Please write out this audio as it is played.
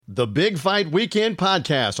The Big Fight Weekend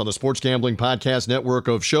podcast on the Sports Gambling Podcast Network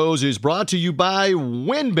of shows is brought to you by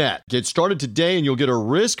WynnBET. Get started today and you'll get a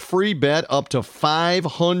risk-free bet up to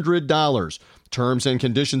 $500. Terms and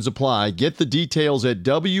conditions apply. Get the details at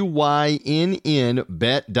wynnbet.com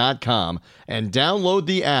and download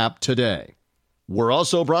the app today. We're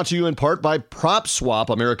also brought to you in part by PropSwap,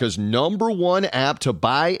 America's #1 app to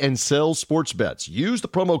buy and sell sports bets. Use the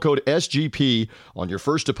promo code SGP on your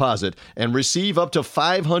first deposit and receive up to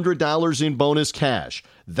 $500 in bonus cash.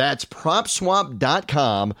 That's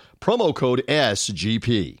PropSwap.com, promo code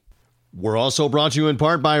SGP. We're also brought to you in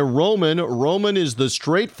part by Roman. Roman is the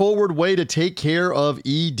straightforward way to take care of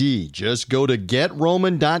ED. Just go to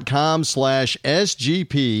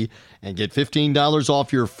GetRoman.com/SGP and get $15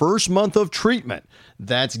 off your first month of treatment.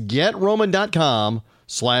 That's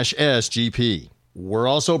GetRoman.com/SGP. We're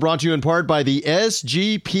also brought to you in part by the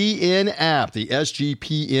SGPN app. The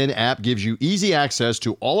SGPN app gives you easy access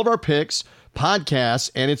to all of our picks, podcasts,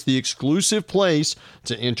 and it's the exclusive place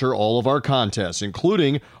to enter all of our contests,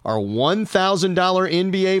 including our $1,000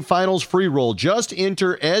 NBA Finals free roll. Just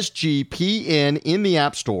enter SGPN in the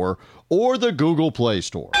App Store or the Google Play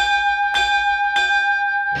Store.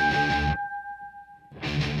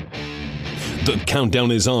 The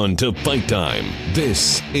countdown is on to fight time.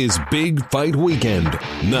 This is Big Fight Weekend.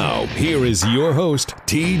 Now, here is your host,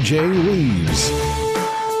 TJ Reeves.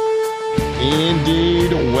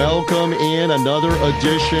 Indeed. Welcome in another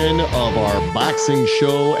edition of our boxing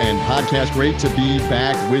show and podcast. Great to be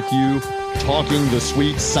back with you, talking the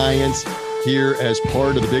sweet science here as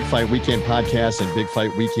part of the Big Fight Weekend podcast and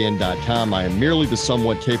BigFightWeekend.com. I am merely the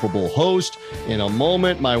somewhat capable host. In a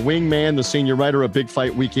moment, my wingman, the senior writer of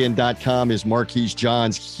BigFightWeekend.com, is Marquise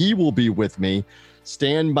Johns. He will be with me.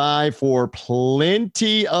 Stand by for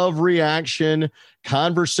plenty of reaction,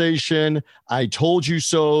 conversation. I told you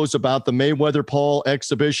so's about the Mayweather-Paul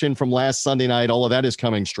exhibition from last Sunday night. All of that is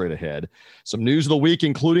coming straight ahead. Some news of the week,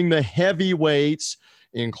 including the heavyweights,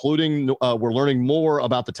 including we're learning more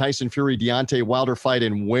about the Tyson Fury-Deontay Wilder fight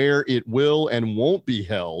and where it will and won't be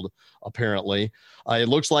held, apparently. It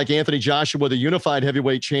looks like Anthony Joshua, the unified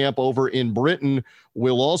heavyweight champ over in Britain,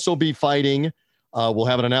 will also be fighting. We'll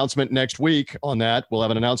have an announcement next week on that. We'll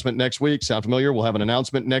have an announcement next week. Sound familiar? We'll have an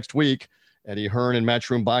announcement next week. Eddie Hearn and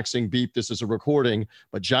Matchroom Boxing beep. This is a recording.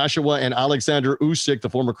 But Joshua and Alexander Usyk, the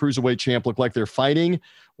former cruiserweight champ, look like they're fighting.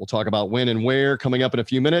 We'll talk about when and where coming up in a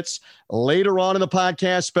few minutes. Later on in the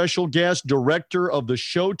podcast, special guest, director of the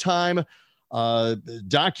Showtime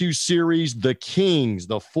docuseries, The Kings,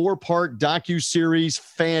 the 4-part docuseries.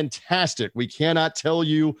 Fantastic. We cannot tell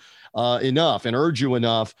you enough and urge you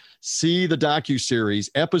enough. See the docuseries.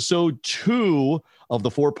 Episode 2 of the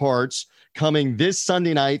 4 parts coming this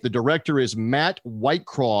Sunday night. The director is Matt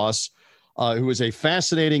Whitecross, who is a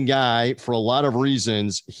fascinating guy for a lot of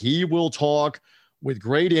reasons. He will talk with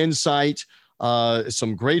great insight,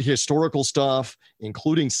 some great historical stuff,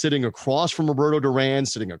 including sitting across from Roberto Duran,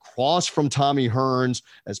 sitting across from Tommy Hearns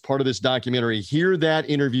as part of this documentary. Hear that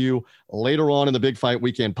interview later on in the Big Fight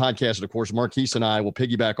Weekend podcast. And of course, Marquise and I will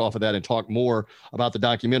piggyback off of that and talk more about the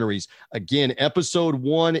documentaries. Again, episode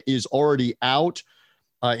 1 is already out,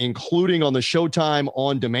 including on the Showtime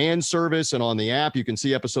On Demand service and on the app. You can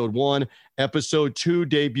see episode 1. Episode 2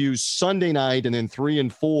 debuts Sunday night, and then 3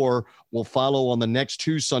 and 4 will follow on the next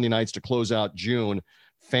 2 Sunday nights to close out June.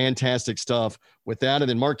 Fantastic stuff with that. And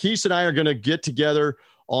then Marquise and I are going to get together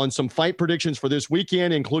on some fight predictions for this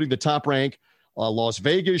weekend, including the Top Rank Las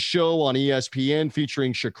Vegas show on ESPN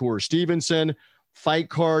featuring Shakur Stevenson. Fight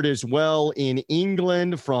card as well in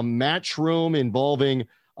England from Matchroom involving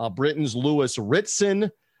Britain's Lewis Ritson.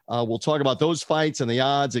 We'll talk about those fights and the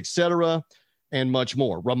odds, etc., and much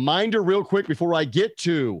more. Reminder real quick before I get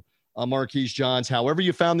to Marquise Johns, however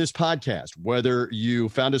you found this podcast, whether you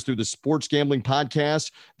found us through the Sports Gambling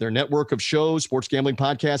Podcast, their network of shows,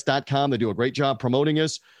 sportsgamblingpodcast.com. They do a great job promoting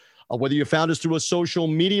us. Whether you found us through a social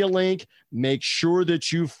media link, make sure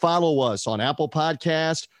that you follow us on Apple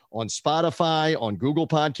Podcast, on Spotify, on Google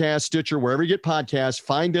Podcast, Stitcher, wherever you get podcasts.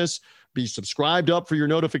 Find us, be subscribed up for your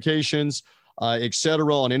notifications,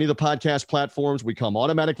 etc. on any of the podcast platforms. We come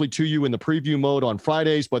automatically to you in the preview mode on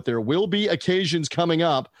Fridays, but there will be occasions coming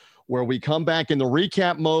up where we come back in the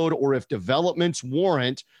recap mode, or if developments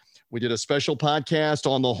warrant. We did a special podcast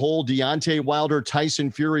on the whole Deontay Wilder Tyson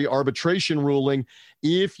Fury arbitration ruling.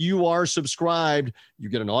 If you are subscribed, you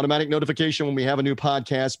get an automatic notification when we have a new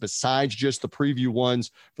podcast, besides just the preview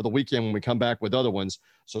ones for the weekend when we come back with other ones.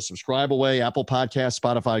 So subscribe away, Apple Podcasts,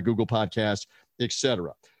 Spotify, Google Podcasts,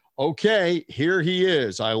 etc. Okay, here he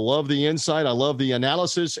is. I love the insight. I love the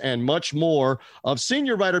analysis and much more of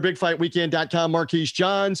senior writer, BigFightWeekend.com, Marquise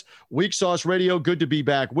Johns, Weak Sauce Radio. Good to be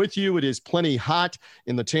back with you. It is plenty hot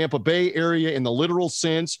in the Tampa Bay area in the literal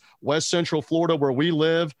sense, West Central Florida where we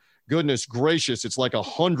live. Goodness gracious, it's like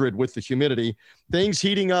 100 with the humidity. Things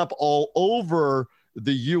heating up all over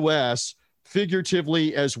the U.S.,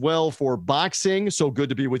 figuratively as well for boxing. So good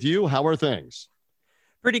to be with you. How are things?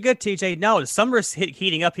 Pretty good, TJ. No, the summer's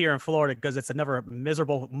heating up here in Florida because it's another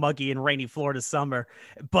miserable, muggy, and rainy Florida summer.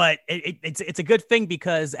 But it's a good thing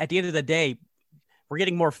because at the end of the day, we're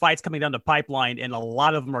getting more fights coming down the pipeline, and a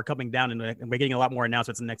lot of them are coming down, and we're getting a lot more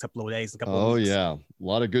announcements in the next couple of days. Oh, yeah. A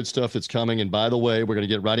lot of good stuff that's coming. And by the way, we're going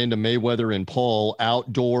to get right into Mayweather and Paul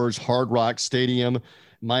outdoors, Hard Rock Stadium,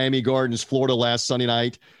 Miami Gardens, Florida last Sunday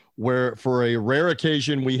night, where for a rare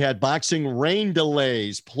occasion we had boxing rain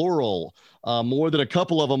delays, plural. More than a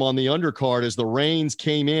couple of them on the undercard as the rains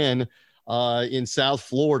came in South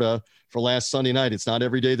Florida for last Sunday night. It's not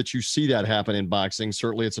every day that you see that happen in boxing.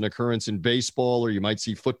 Certainly it's an occurrence in baseball, or you might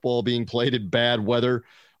see football being played in bad weather.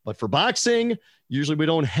 But for boxing, usually we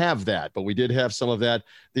don't have that, but we did have some of that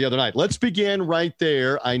the other night. Let's begin right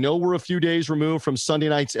there. I know we're a few days removed from Sunday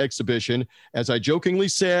night's exhibition. As I jokingly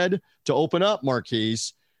said to open up,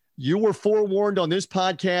 Marquise, you were forewarned on this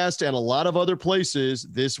podcast and a lot of other places.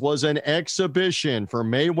 This was an exhibition for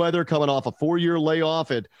Mayweather coming off a 4-year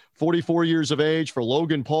layoff at 44 years of age. For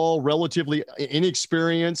Logan Paul, relatively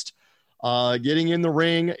inexperienced, getting in the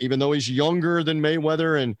ring, even though he's younger than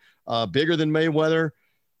Mayweather and bigger than Mayweather.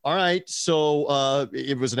 All right, so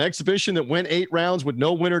it was an exhibition that went 8 rounds with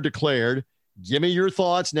no winner declared. Give me your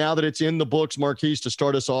thoughts now that it's in the books, Marquise, to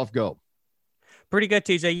start us off. Go. Pretty good,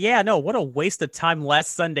 TJ. Yeah, no, what a waste of time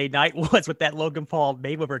last Sunday night was with that Logan Paul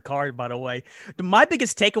Mayweather card, by the way. My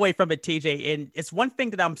biggest takeaway from it, TJ, and it's one thing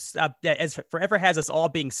that I'm that as forever has us all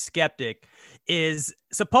being skeptic, is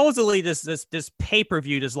supposedly this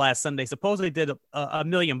pay-per-view this last Sunday supposedly did a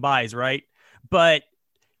million buys, right? But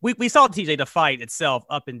we saw, TJ, the fight itself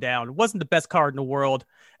up and down. It wasn't the best card in the world,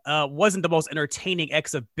 wasn't the most entertaining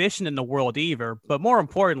exhibition in the world either. But more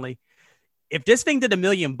importantly, if this thing did a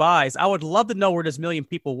million buys, I would love to know where this million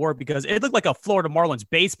people were, because it looked like a Florida Marlins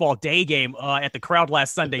baseball day game at the crowd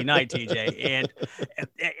last Sunday night, TJ. And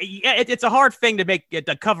it's a hard thing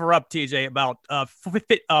to cover up, TJ, about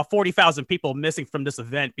 40,000 people missing from this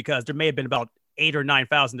event, because there may have been about 8,000 or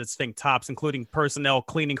 9,000 this thing tops, including personnel,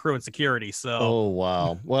 cleaning crew, and security. So, oh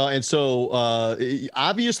wow, well, and so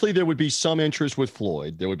obviously there would be some interest with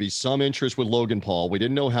Floyd. There would be some interest with Logan Paul. We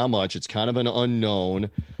didn't know how much. It's kind of an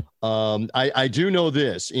unknown. I do know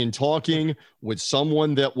this, in talking with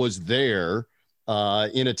someone that was there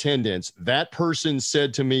in attendance, that person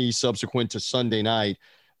said to me subsequent to Sunday night,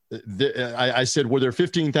 I said, were there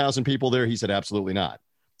 15,000 people there? He said, absolutely not,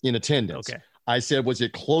 in attendance. Okay. I said, was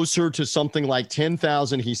it closer to something like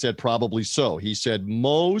 10,000? He said, probably so. He said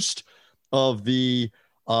most of the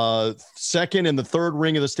second and the third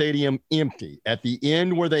ring of the stadium empty. At the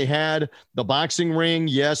end where they had the boxing ring,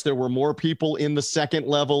 yes, there were more people in the second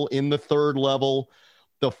level, in the third level.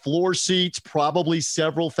 The floor seats, probably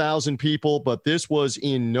several thousand people, but this was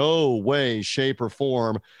in no way, shape, or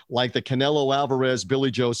form like the Canelo Alvarez,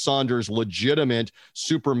 Billy Joe Saunders legitimate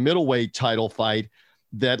super middleweight title fight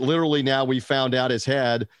that literally now we found out has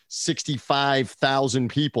had 65,000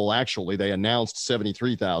 people. Actually, they announced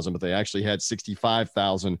 73,000, but they actually had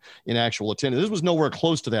 65,000 in actual attendance. This was nowhere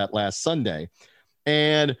close to that last Sunday.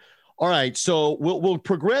 And all right, so we'll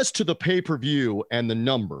progress to the pay-per-view and the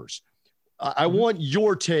numbers. I want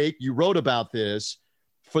your take. You wrote about this.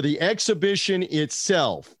 For the exhibition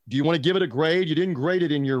itself, do you want to give it a grade? You didn't grade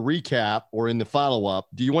it in your recap or in the follow-up.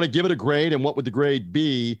 Do you want to give it a grade, and what would the grade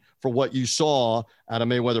be for what you saw out of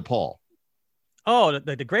Mayweather Paul? Oh,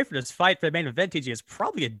 the grade for this fight for the main event, TJ, is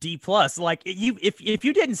probably a D+. Like, if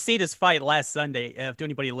you didn't see this fight last Sunday, to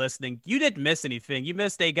anybody listening, you didn't miss anything. You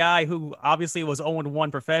missed a guy who obviously was 0-1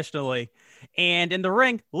 professionally, and in the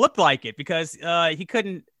ring looked like it, because he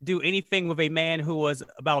couldn't do anything with a man who was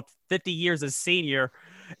about 50 years his senior,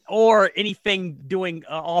 or anything doing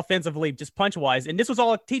offensively, just punch-wise. And this was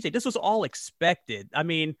all, TJ, this was all expected. I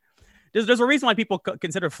mean, there's a reason why people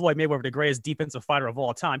consider Floyd Mayweather the greatest defensive fighter of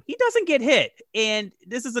all time. He doesn't get hit, and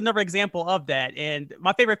this is another example of that. And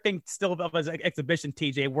my favorite thing still of his exhibition,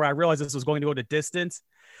 TJ, where I realized this was going to go the distance,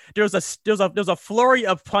 There's a flurry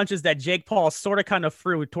of punches that Jake Paul sort of kind of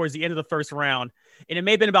threw towards the end of the first round. And it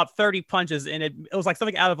may have been about 30 punches, and it was like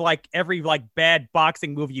something out of like every like bad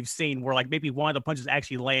boxing movie you've seen, where like maybe one of the punches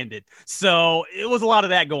actually landed. So it was a lot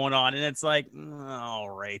of that going on, and it's like,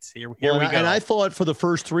 all right, here we go. And I thought for the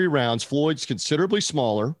first 3 rounds, Floyd's considerably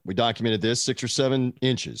smaller. We documented this, 6 or 7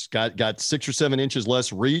 inches. Got 6 or 7 inches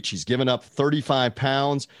less reach. He's given up 35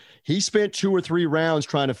 pounds. He spent 2 or 3 rounds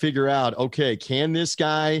trying to figure out, okay, can this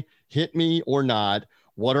guy hit me or not?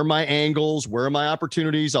 What are my angles? Where are my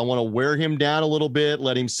opportunities? I want to wear him down a little bit,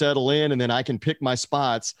 let him settle in, and then I can pick my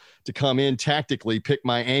spots to come in tactically, pick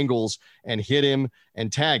my angles, and hit him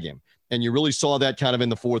and tag him. And you really saw that kind of in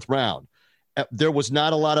the 4th round. There was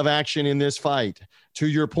not a lot of action in this fight. To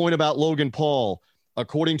your point about Logan Paul,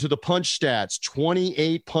 according to the punch stats,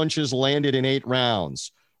 28 punches landed in 8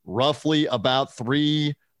 rounds, roughly about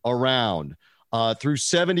 3 a round. Through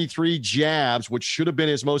 73 jabs, which should have been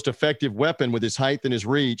his most effective weapon with his height and his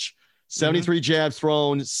reach. 73 jabs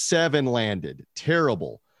thrown, 7 landed.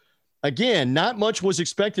 Terrible. Again, not much was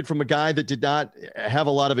expected from a guy that did not have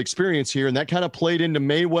a lot of experience here, and that kind of played into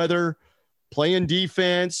Mayweather playing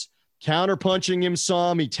defense, counterpunching him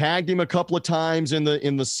some. He tagged him a couple of times in the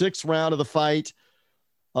 6th round of the fight.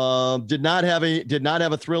 Did not have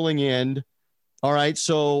a thrilling end. All right,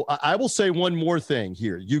 so I will say one more thing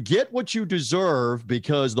here. You get what you deserve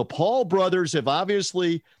because the Paul brothers have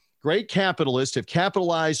obviously, great capitalists, have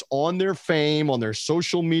capitalized on their fame, on their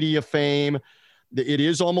social media fame. It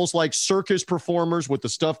is almost like circus performers with the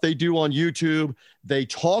stuff they do on YouTube. They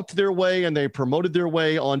talked their way and they promoted their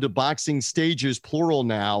way onto boxing stages, plural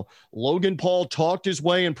now. Logan Paul talked his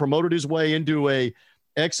way and promoted his way into a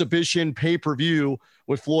exhibition pay-per-view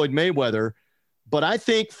with Floyd Mayweather. But I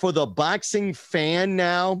think for the boxing fan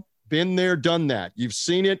now, been there, done that. You've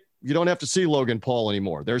seen it. You don't have to see Logan Paul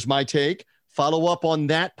anymore. There's my take. Follow up on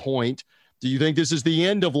that point. Do you think this is the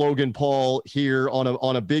end of Logan Paul here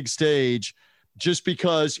on a big stage just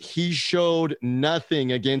because he showed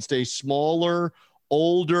nothing against a smaller,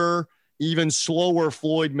 older, even slower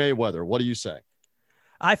Floyd Mayweather? What do you say?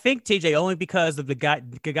 I think, TJ, only because of the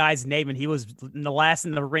guy's name, and he was the last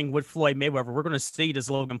in the ring with Floyd Mayweather, we're going to see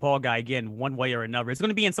this Logan Paul guy again one way or another. It's going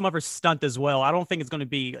to be in some other stunt as well. I don't think it's going to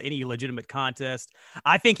be any legitimate contest.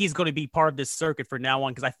 I think he's going to be part of this circuit from now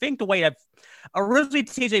on because I think the way originally,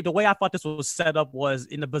 TJ, the way I thought this was set up was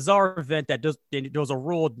in the bizarre event that there was a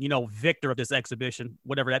ruled, victor of this exhibition,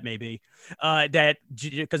 whatever that may be, that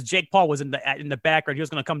because Jake Paul was in the background, he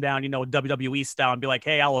was going to come down, WWE style and be like,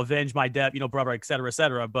 hey, I'll avenge my death, brother, et cetera, et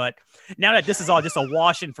cetera. But now that this is all just a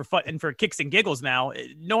wash and for fun and for kicks and giggles now,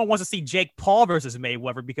 no one wants to see Jake Paul versus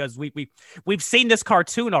Mayweather because we've seen this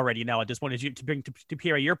cartoon already now at this point, as you to bring to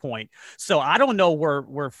Pierre your point. So I don't know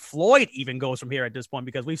where Floyd even goes from here at this point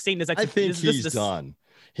because we've seen this. I think he's done.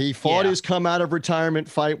 He fought his come out of retirement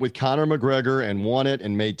fight with Conor McGregor and won it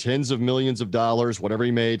and made tens of millions of dollars, whatever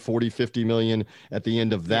he made, 40, 50 million at the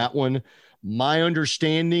end of that one. My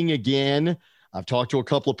understanding, again, I've talked to a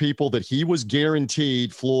couple of people that he was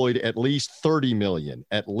guaranteed, Floyd, at least 30 million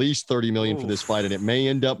for this fight. And it may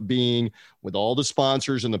end up being, with all the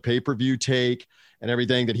sponsors and the pay-per-view take and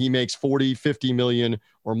everything, that he makes 40, 50 million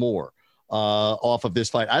or more off of this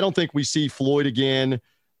fight. I don't think we see Floyd again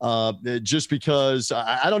just because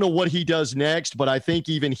I don't know what he does next, but I think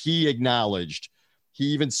even he acknowledged, he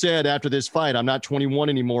even said after this fight, I'm not 21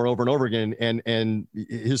 anymore, over and over again. And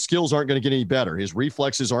his skills aren't going to get any better. His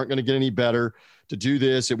reflexes aren't going to get any better to do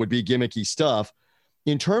this. It would be gimmicky stuff.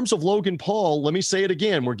 In terms of Logan Paul, let me say it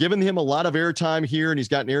again. We're giving him a lot of airtime here and he's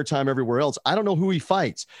gotten airtime everywhere else. I don't know who he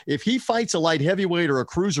fights. If he fights a light heavyweight or a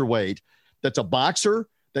cruiserweight, that's a boxer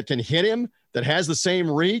that can hit him, that has the same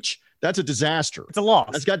reach, that's a disaster. It's a loss.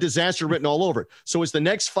 That's got disaster written all over it. So is the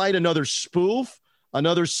next fight another spoof,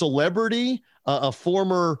 another celebrity, a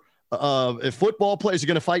former a football player? Is he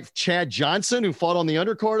going to fight Chad Johnson, who fought on the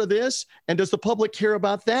undercard of this? And does the public care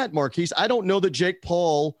about that, Marquise? I don't know that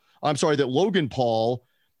that Logan Paul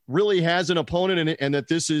really has an opponent and that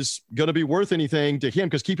this is going to be worth anything to him.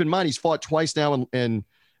 Because keep in mind, he's fought twice now and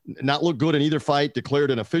not looked good in either fight,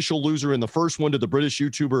 declared an official loser in the first one to the British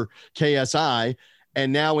YouTuber KSI.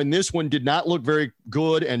 And now in this one did not look very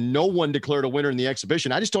good, and no one declared a winner in the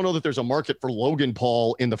exhibition. I just don't know that there's a market for Logan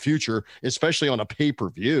Paul in the future, especially on a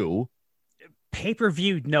pay-per-view.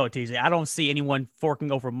 Pay-per-view, no, TJ. I don't see anyone forking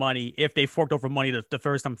over money if they forked over money the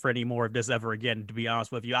first time for any more of this ever again, to be honest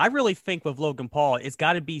with you. I really think with Logan Paul, it's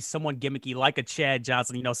got to be someone gimmicky like a Chad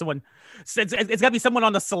Johnson. Someone, it's got to be someone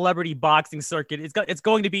on the celebrity boxing circuit. It's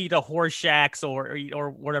going to be the Horshacks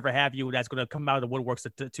or whatever have you that's going to come out of the woodworks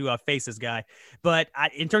to face this guy. But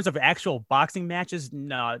in terms of actual boxing matches,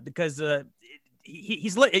 no, because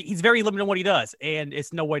he's very limited in what he does, and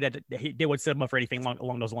it's no way that they would set him up for anything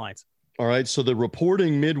along those lines. All right, so the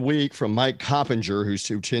reporting midweek from Mike Coppinger, who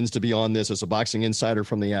tends to be on this as a boxing insider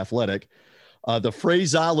from The Athletic, the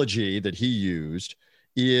phraseology that he used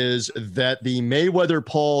is that the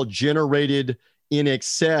Mayweather-Paul generated in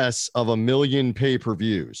excess of 1 million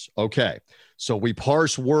pay-per-views. Okay, so we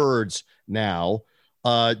parse words now.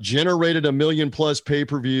 Generated 1 million plus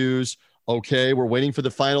pay-per-views. Okay, we're waiting for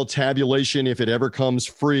the final tabulation, if it ever comes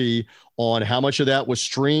free, on how much of that was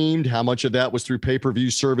streamed, how much of that was through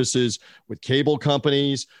pay-per-view services with cable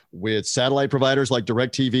companies, with satellite providers like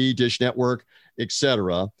DirecTV, Dish Network,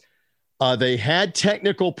 etc. They had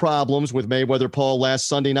technical problems with Mayweather-Paul last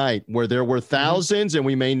Sunday night where there were thousands, and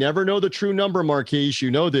we may never know the true number, Marquise.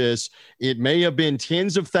 You know this. It may have been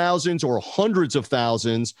tens of thousands or hundreds of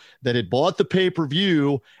thousands that had bought the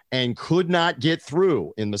pay-per-view and could not get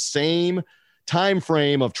through in the same time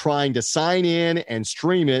frame of trying to sign in and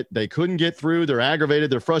stream it. They couldn't get through. They're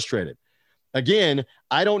aggravated. They're frustrated. Again,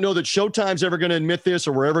 I don't know that Showtime's ever going to admit this,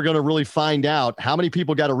 or we're ever going to really find out how many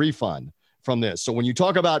people got a refund from this. So when you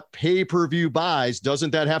talk about pay-per-view buys, doesn't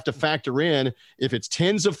that have to factor in if it's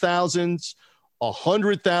tens of thousands,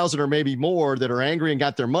 100,000 or maybe more that are angry and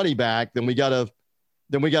got their money back, then we got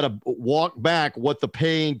to walk back what the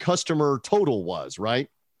paying customer total was, right?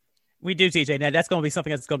 We do, TJ. Now that's going to be something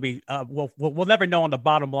that's going to be we'll never know on the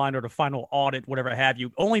bottom line or the final audit, whatever have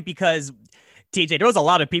you, only because TJ, there was a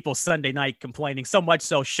lot of people Sunday night complaining, so much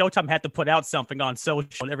so Showtime had to put out something on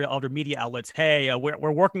social and every other media outlets. Hey,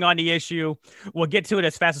 we're working on the issue. We'll get to it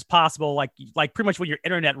as fast as possible. Like pretty much when your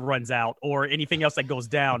internet runs out or anything else that goes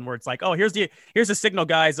down, where it's like, oh, here's the signal,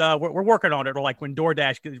 guys. We're working on it. Or like when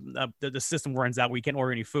DoorDash, the system runs out, we can't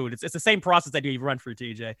order any food. It's the same process that you run through,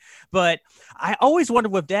 TJ. But I always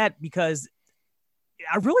wondered with that, because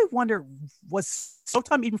I really wonder, was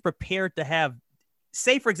Showtime even prepared to have,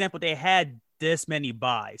 say, for example, they had this many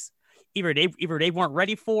buys, either they weren't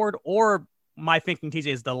ready for it, or my thinking, TJ,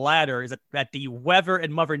 is the latter, is that the weather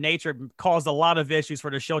and Mother Nature caused a lot of issues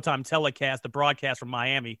for the Showtime telecast, the broadcast from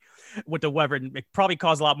Miami with the weather, and it probably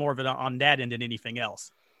caused a lot more of it on that end than anything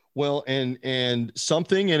else. Well, and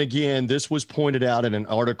something, and again, this was pointed out in an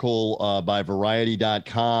article by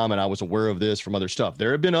Variety.com, and I was aware of this from other stuff.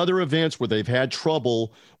 There have been other events where they've had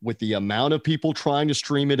trouble with the amount of people trying to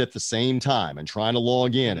stream it at the same time and trying to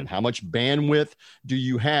log in, and how much bandwidth do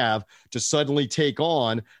you have to suddenly take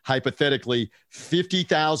on, hypothetically,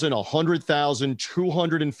 50,000, 100,000,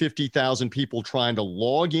 250,000 people trying to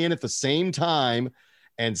log in at the same time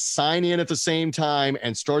and sign in at the same time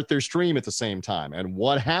and start their stream at the same time, and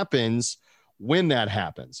what happens when that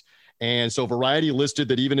happens. And so Variety listed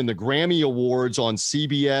that even in the Grammy Awards on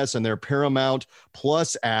CBS and their Paramount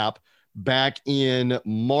Plus app back in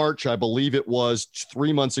March, I believe it was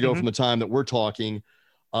 3 months ago from the time that we're talking,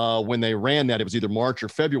 when they ran that, it was either March or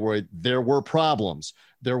February, there were problems.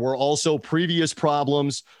 There were also previous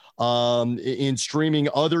problems in streaming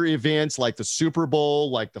other events like the Super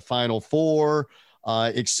Bowl, like the Final Four,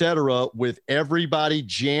 etc., with everybody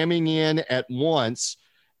jamming in at once,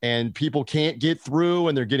 and people can't get through,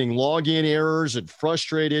 and they're getting login errors and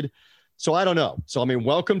frustrated. So I don't know. So, I mean,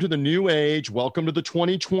 welcome to the new age. Welcome to the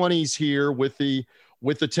 2020s here with the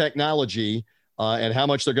technology and how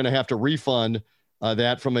much they're going to have to refund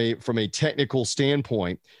that from a technical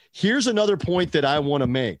standpoint. Here's another point that I want to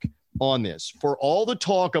make on this. For all the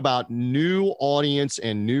talk about new audience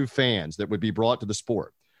and new fans that would be brought to the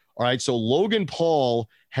sport. All right, so Logan Paul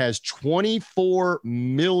has 24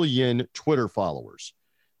 million Twitter followers.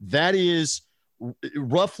 That is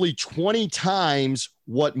roughly 20 times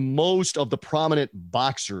what most of the prominent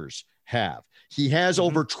boxers have. He has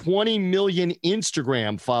over 20 million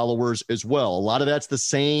Instagram followers as well. A lot of that's the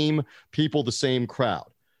same people, the same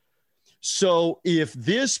crowd. So if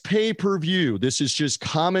this pay-per-view, this is just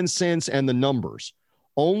common sense and the numbers,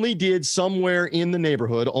 only did somewhere in the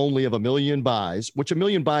neighborhood only of 1 million buys, which 1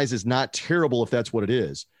 million buys is not terrible if that's what it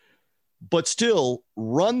is. But still,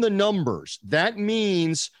 run the numbers. That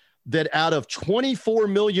means that out of 24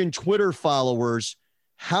 million Twitter followers,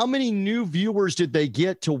 how many new viewers did they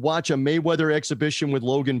get to watch a Mayweather exhibition with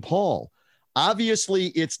Logan Paul? Obviously,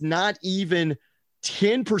 it's not even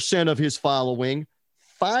 10% of his following,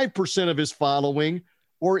 5% of his following,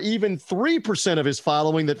 or even 3% of his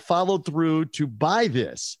following that followed through to buy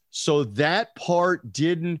this. So that part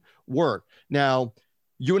didn't work. Now,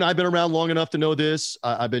 you and I have been around long enough to know this.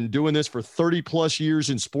 I've been doing this for 30 plus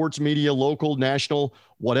years in sports media, local, national,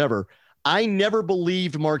 whatever. I never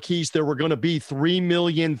believed, Marquise, there were going to be 3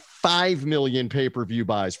 million, 5 million pay-per-view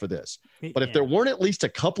buys for this. But if there weren't at least a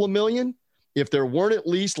couple of million, if there weren't at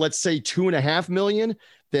least, let's say, 2.5 million,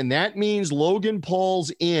 then that means Logan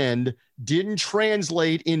Paul's end didn't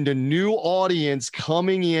translate into new audience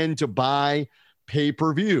coming in to buy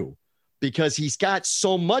pay-per-view because he's got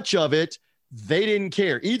so much of it, they didn't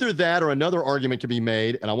care. Either that or another argument can be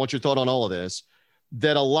made, and I want your thought on all of this,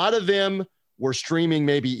 that a lot of them were streaming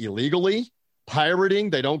maybe illegally, pirating,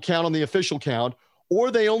 they don't count on the official count,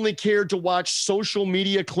 or they only cared to watch social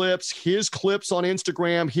media clips, his clips on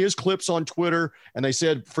Instagram, his clips on Twitter, and they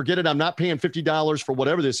said, forget it, I'm not paying $50 for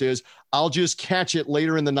whatever this is. I'll just catch it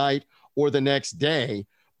later in the night or the next day.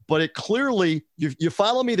 But it clearly, you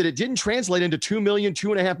follow me, that it didn't translate into 2 million,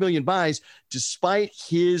 2.5 million buys, despite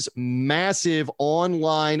his massive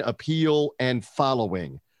online appeal and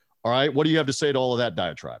following. All right, what do you have to say to all of that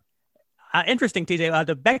diatribe? Interesting,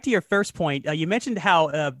 TJ. Back to your first point, you mentioned how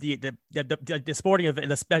the sporting event,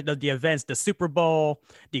 the events, the Super Bowl,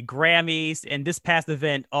 the Grammys, and this past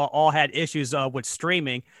event all had issues with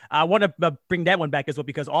streaming. I want to bring that one back as well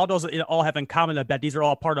because all those all have in common that these are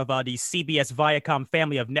all part of the CBS Viacom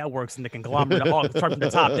family of networks and the conglomerate, all from the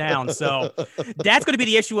top down. So that's going to be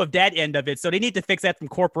the issue of that end of it. So they need to fix that from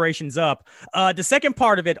corporations up. The second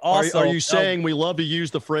part of it also. Are you saying we love to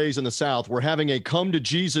use the phrase in the South? We're having a come to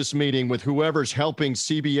Jesus meeting with whoever's helping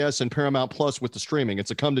CBS and Paramount Plus with the streaming.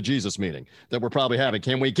 It's a come to Jesus meeting that we're probably having.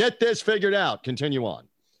 Can we get this figured out? Continue on.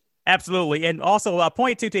 Absolutely. And also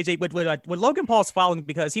point two, TJ, with Logan Paul's following,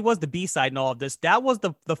 because he was the B-side in all of this, that was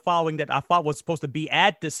the following that I thought was supposed to be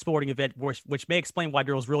at this sporting event, which may explain why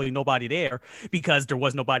there was really nobody there, because there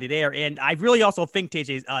was nobody there. And I really also think,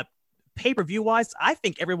 TJ, pay-per-view wise, I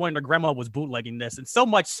think everyone and their grandma was bootlegging this, and so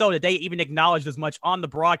much so that they even acknowledged as much on the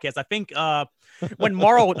broadcast. I think when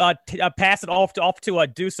Morrow passed it off to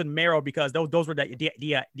Deuce and Mero, because those were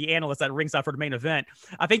the analysts at ringside for the main event.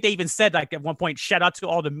 I think they even said, like, at one point, shout out to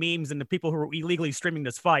all the memes and the people who were illegally streaming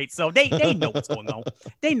this fight. So they know what's going on.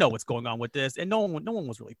 They know what's going on with this, and no one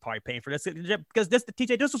was really probably paying for this, because this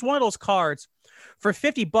was one of those cards for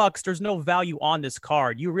 $50. There's no value on this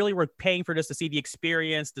card. You really were paying for this to see the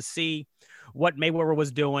experience, to see what Mayweather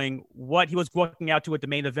was doing, what he was working out to at the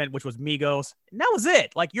main event, which was Migos. And that was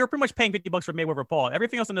it. Like, you're pretty much paying $50 for Mayweather Paul.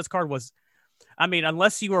 Everything else on this card was, I mean,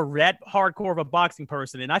 unless you were that hardcore of a boxing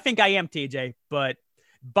person, and I think I am, TJ, but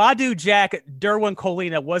Badu Jack, Derwin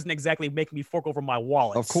Colina wasn't exactly making me fork over my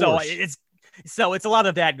wallet. Of course. So it's a lot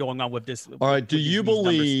of that going on with this. All right. Do you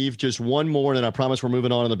believe, just one more, and then I promise we're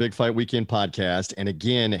moving on in the Big Fight Weekend podcast. And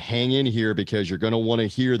again, hang in here because you're going to want to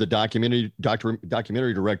hear the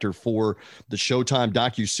documentary director for the Showtime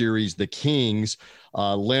docuseries, The Kings,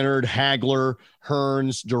 Leonard, Hagler,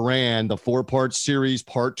 Hearns, Duran, the 4-part series,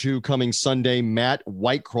 part 2 coming Sunday. Matt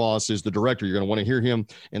Whitecross is the director. You're going to want to hear him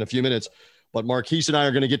in a few minutes. But Marquise and I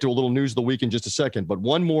are going to get to a little news of the week in just a second. But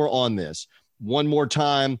one more on this. One more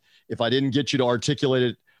time, if I didn't get you to articulate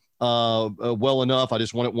it well enough, I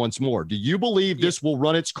just want it once more. Do you believe this will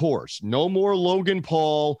run its course? No more Logan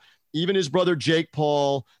Paul, even his brother Jake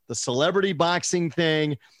Paul, the celebrity boxing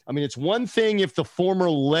thing. I mean, it's one thing if the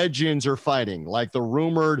former legends are fighting, like the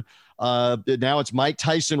rumored, now it's Mike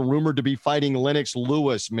Tyson rumored to be fighting Lennox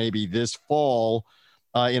Lewis maybe this fall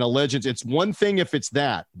in a Legends. It's one thing if it's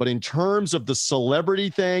that, but in terms of the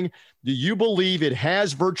celebrity thing, do you believe it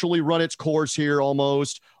has virtually run its course here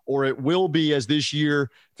almost, or it will be as this year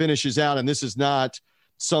finishes out? And this is not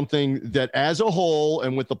something that as a whole,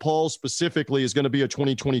 and with the Paul specifically, is going to be a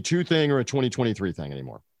 2022 thing or a 2023 thing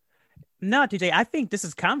anymore? No, TJ, I think this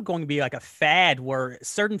is kind of going to be like a fad where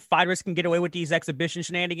certain fighters can get away with these exhibition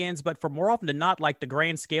shenanigans, but for more often than not, like the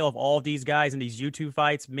grand scale of all of these guys in these YouTube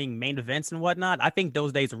fights being main events and whatnot, I think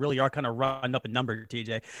those days really are kind of run up in number,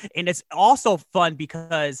 TJ. And it's also fun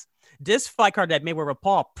because this fight card that Mayweather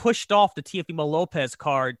Paul pushed off the Teofimo Lopez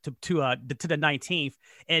card to the 19th,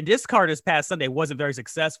 and this card this past Sunday wasn't very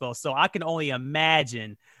successful. So I can only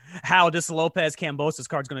imagine how this Lopez Kambosos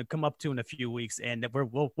card is going to come up to in a few weeks, and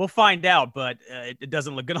we'll find out. But it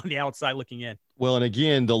doesn't look good on the outside looking in. Well, and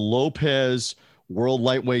again, the Lopez World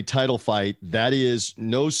Lightweight title fight, that is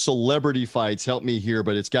no celebrity fights. Help me here,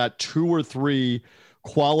 but it's got 2 or 3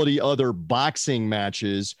 quality other boxing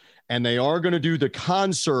matches. And they are going to do the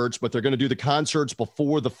concerts, but they're going to do the concerts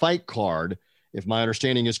before the fight card, if my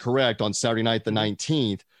understanding is correct, on Saturday night, the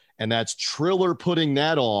 19th. And that's Triller putting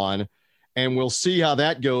that on. And we'll see how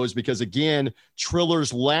that goes because, again,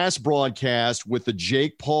 Triller's last broadcast with the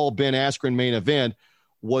Jake Paul, Ben Askren main event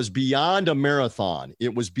was beyond a marathon.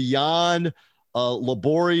 It was beyond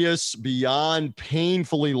laborious, beyond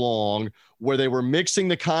painfully long, where they were mixing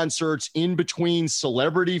the concerts in between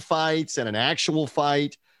celebrity fights and an actual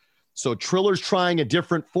fight. So Triller's trying a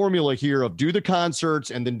different formula here of do the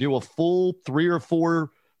concerts and then do a full 3 or 4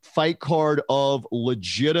 fight card of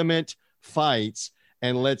legitimate fights.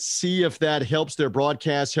 and let's see if that helps their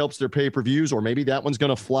broadcast, helps their pay-per-views, or maybe that one's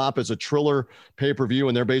going to flop as a Triller pay-per-view,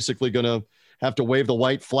 and they're basically going to have to wave the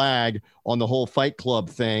white flag on the whole Fight Club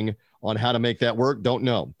thing on how to make that work. Don't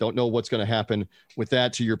know what's going to happen with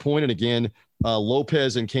that, to your point. And again,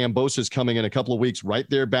 Lopez and Kambosos coming in a couple of weeks right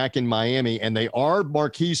there back in Miami. And they are,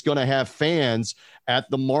 Marquise, going to have fans at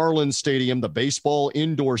the Marlins Stadium, the baseball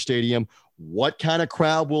indoor stadium. What kind of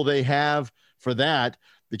crowd will they have for that?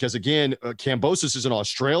 Because again, Kambosos is an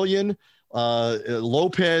Australian.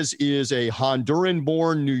 Lopez is a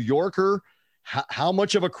Honduran-born New Yorker. How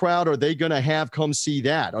much of a crowd are they going to have come see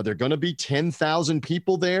that? Are there going to be 10,000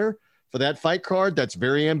 people there for that fight card? That's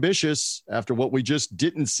very ambitious after what we just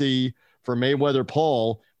didn't see for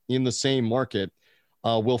Mayweather-Paul in the same market.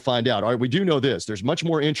 We'll find out. All right, we do know this. There's much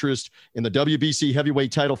more interest in the WBC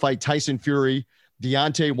heavyweight title fight, Tyson Fury,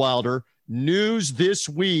 Deontay Wilder. News this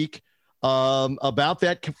week about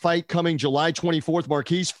that fight coming July 24th.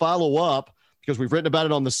 Marquise, follow up, because we've written about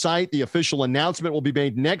it on the site. The official announcement will be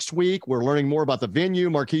made next week. We're learning more about the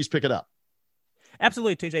venue. Marquise, pick it up.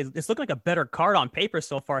 Absolutely, TJ. It's looking like a better card on paper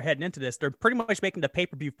so far heading into this. They're pretty much making the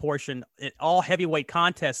pay-per-view portion all heavyweight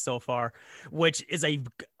contests so far, which is a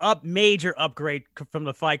major upgrade from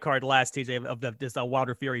the fight card last, TJ, of this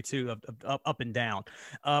Wilder Fury 2 of up and down.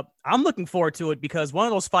 I'm looking forward to it because one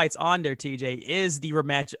of those fights on there, TJ, is the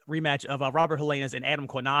rematch of Robert Helenius and Adam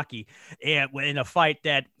Konaki, and in a fight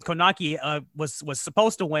that Konaki was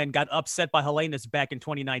supposed to win, got upset by Helenius back in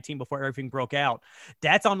 2019 before everything broke out.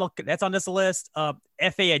 That's on this list.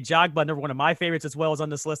 F.A. Ajagba, another one of my favorites as well, is on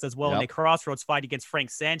this list as well. Yep. In a crossroads fight against Frank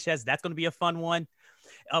Sanchez. That's going to be a fun one.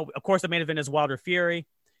 Of course, the main event is Wilder Fury.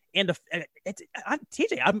 And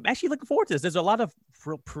TJ, I'm actually looking forward to this. There's a lot of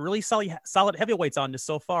really solid heavyweights on this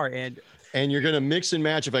so far. And you're going to mix and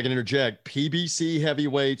match, if I can interject, PBC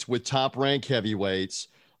heavyweights with Top Rank heavyweights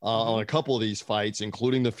on a couple of these fights,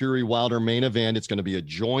 including the Fury Wilder main event. It's going to be a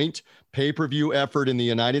joint pay-per-view effort in the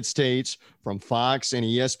United States from Fox and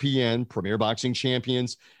ESPN, Premier Boxing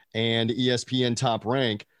Champions, and ESPN Top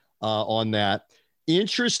Rank on that.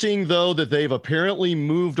 Interesting, though, that they've apparently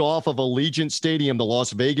moved off of Allegiant Stadium, the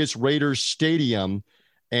Las Vegas Raiders Stadium,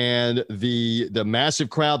 and the massive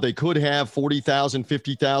crowd they could have, 40,000,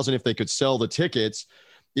 50,000 if they could sell the tickets.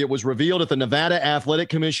 It was revealed at the Nevada Athletic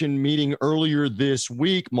Commission meeting earlier this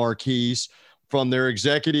week, Marquise, from their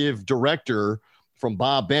executive director, from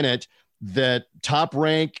Bob Bennett, that Top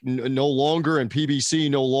Rank no longer and PBC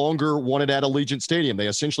no longer wanted at Allegiant Stadium. They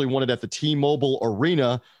essentially wanted at the T-Mobile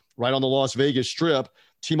Arena right on the Las Vegas Strip.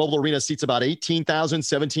 T-Mobile Arena seats about 18,000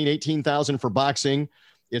 for boxing.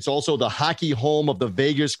 It's also the hockey home of the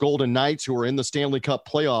Vegas Golden Knights, who are in the Stanley Cup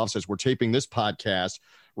playoffs as we're taping this podcast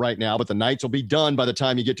right now, but the Knights will be done by the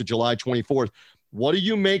time you get to July 24th. What do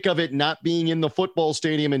you make of it not being in the football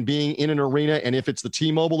stadium and being in an arena? And if it's the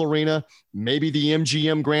T-Mobile Arena, maybe the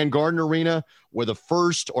MGM Grand Garden Arena, where the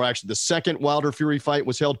first, or actually the second Wilder Fury fight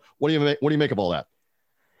was held. What do you make of all that?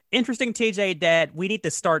 Interesting, TJ, that we need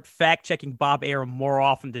to start fact-checking Bob Arum more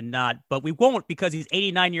often than not, but we won't because he's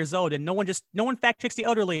 89 years old, and no one fact-checks the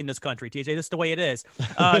elderly in this country, TJ. That's the way it is.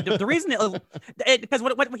 The reason,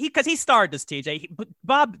 because he started this, TJ.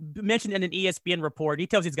 Bob mentioned in an ESPN report, he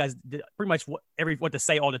tells these guys pretty much what to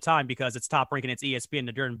say all the time because it's Top Rank and it's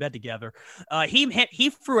ESPN, they're in bed together. He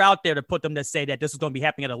threw out there to put them to say that this was going to be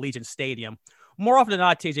happening at Allegiant Stadium. More often than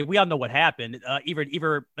not, TJ, we all know what happened.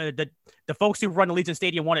 Either the folks who run Allegiant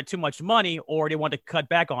Stadium wanted too much money, or they wanted to cut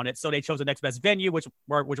back on it, so they chose the next best venue, which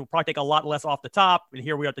will probably take a lot less off the top. And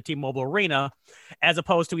here we are at the T-Mobile Arena, as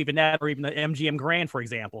opposed to even that, or even the MGM Grand, for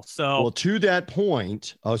example. So, well, to that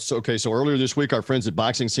point, so earlier this week, our friends at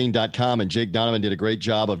BoxingScene.com and Jake Donovan did a great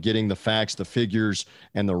job of getting the facts, the figures,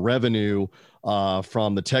 and the revenue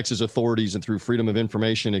from the Texas authorities and through Freedom of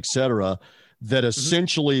Information, et cetera, that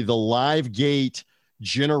essentially the live gate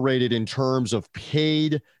generated in terms of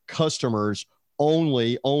paid customers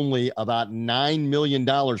only about $9 million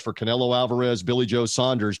for Canelo Alvarez, Billy Joe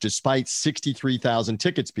Saunders, despite 63,000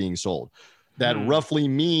 tickets being sold. That roughly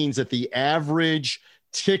means that the average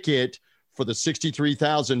ticket for the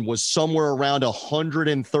 63,000 was somewhere around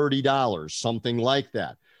 $130, something like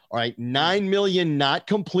that. All right, 9 million, not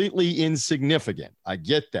completely insignificant. I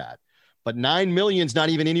get that. But 9 million is not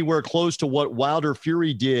even anywhere close to what Wilder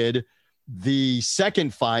Fury did the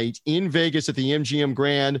second fight in Vegas at the MGM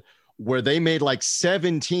Grand, where they made like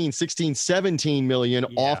 17 million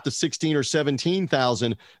off the 16 or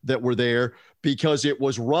 17,000 that were there, because it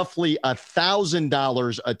was roughly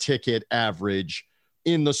 $1,000 a ticket average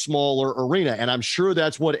in the smaller arena. And I'm sure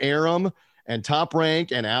that's what Arum and Top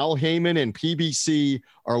Rank and Al Heyman and PBC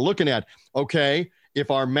are looking at. Okay,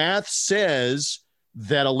 if our math says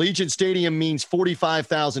that Allegiant Stadium means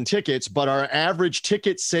 45,000 tickets, but our average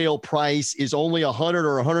ticket sale price is only $100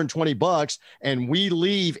 or $120, and we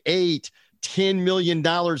leave $10 million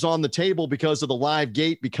on the table because of the live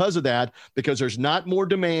gate, because of that, because there's not more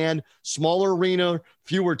demand, smaller arena,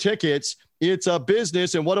 fewer tickets. It's a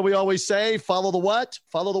business. And what do we always say? Follow the what?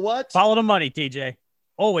 Follow the what? Follow the money, TJ.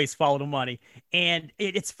 Always follow the money. And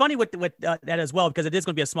it's funny with that as well, because it is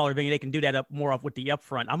going to be a smaller venue. They can do that up more with the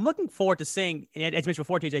upfront. I'm looking forward to seeing, as you mentioned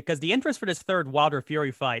before, TJ, because the interest for this third Wilder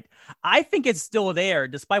Fury fight, I think it's still there,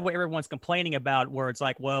 despite what everyone's complaining about, where it's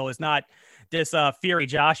like, well, it's not this Fury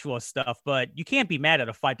Joshua stuff, but you can't be mad at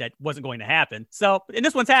a fight that wasn't going to happen. So, and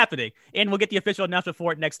this one's happening, and we'll get the official announcement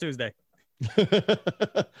for it next Tuesday.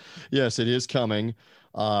 Yes, it is coming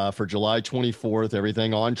for July 24th.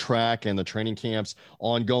 Everything on track and the training camps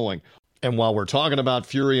ongoing. And while we're talking about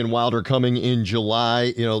Fury and Wilder coming in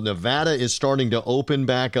July, Nevada is starting to open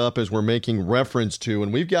back up, as we're making reference to.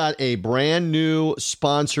 And we've got a brand new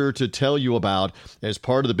sponsor to tell you about as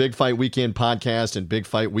part of the Big Fight Weekend podcast and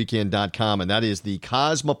BigFightWeekend.com. And that is the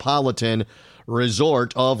Cosmopolitan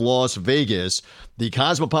Resort of Las Vegas. The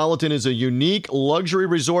Cosmopolitan is a unique luxury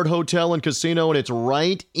resort hotel and casino, and it's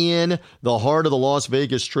right in the heart of the Las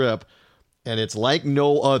Vegas Strip. And it's like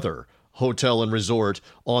no other hotel and resort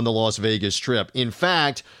on the Las Vegas Strip. In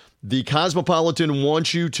fact, the Cosmopolitan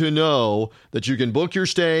wants you to know that you can book your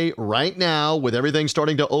stay right now with everything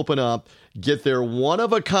starting to open up. Get their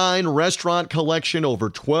one-of-a-kind restaurant collection, over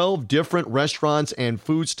 12 different restaurants and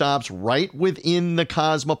food stops right within the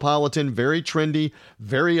Cosmopolitan. Very trendy,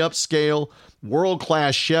 very upscale,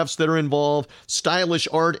 world-class chefs that are involved, stylish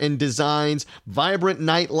art and designs, vibrant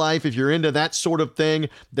nightlife if you're into that sort of thing.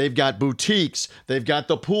 They've got boutiques. They've got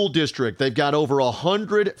the pool district. They've got over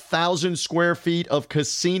 100,000 square feet of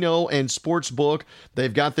casino and sports book.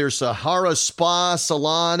 They've got their Sahara Spa,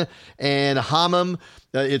 Salon, and Hammam.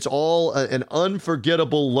 It's all an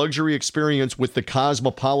unforgettable luxury experience with the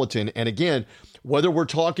Cosmopolitan. And again, whether we're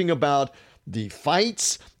talking about the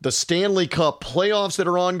fights, the Stanley Cup playoffs that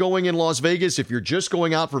are ongoing in Las Vegas, if you're just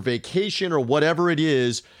going out for vacation or whatever it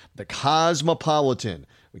is, the Cosmopolitan.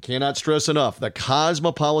 We cannot stress enough. The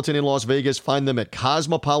Cosmopolitan in Las Vegas. Find them at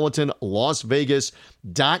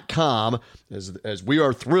cosmopolitanlasvegas.com, as we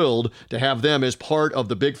are thrilled to have them as part of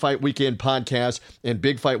the Big Fight Weekend podcast and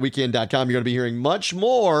bigfightweekend.com. You're going to be hearing much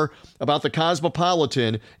more about the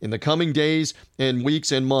Cosmopolitan in the coming days and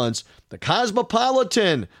weeks and months. The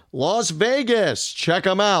Cosmopolitan Las Vegas. Check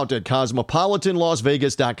them out at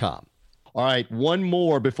cosmopolitanlasvegas.com. All right, one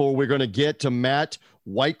more before we're going to get to Matt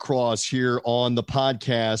Whitecross here on the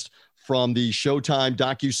podcast from the Showtime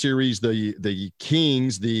docuseries, the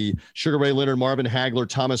Kings, the Sugar Ray Leonard, Marvin Hagler,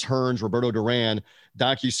 Thomas Hearns, Roberto Duran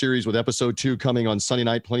docuseries, with episode 2 coming on Sunday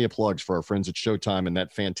night. Plenty of plugs for our friends at Showtime and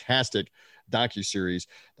that fantastic docuseries.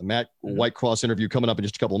 The Matt Whitecross interview coming up in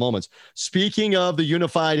just a couple of moments. Speaking of the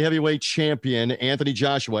unified heavyweight champion, Anthony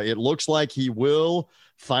Joshua, it looks like he will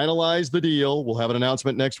finalize the deal. We'll have an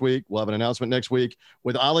announcement next week.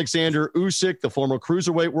 With Alexander Usyk, the former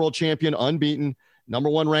cruiserweight world champion, unbeaten, number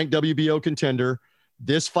 1 ranked WBO contender.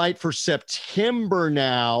 This fight for September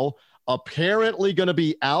now, apparently going to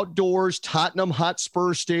be outdoors, Tottenham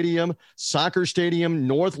Hotspur Stadium, Soccer Stadium,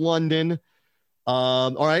 North London.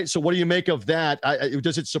 All right, so what do you make of that?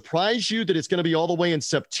 Does it surprise you that it's going to be all the way in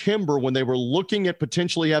September when they were looking at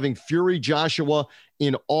potentially having Fury Joshua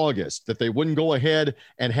in August, that they wouldn't go ahead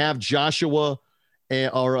and have Joshua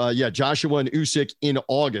and Usyk in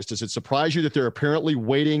August? Does it surprise you that they're apparently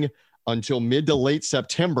waiting until mid to late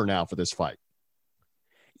September now for this fight?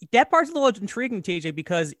 That part's a little intriguing, TJ,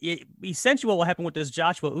 because essentially what will happen with this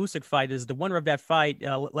Joshua Usyk fight is the winner of that fight,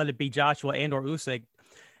 let it be Joshua and or Usyk,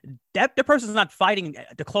 that the person's not fighting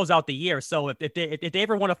to close out the year. So if they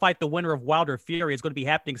ever want to fight the winner of Wilder Fury, it's going to be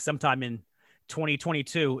happening sometime in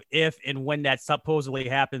 2022, if and when that supposedly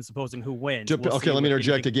happens, supposing who wins. Okay, let me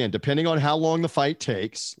interject again. Depending on how long the fight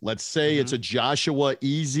takes, let's say it's a Joshua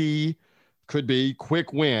easy, could be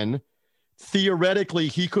quick win. Theoretically,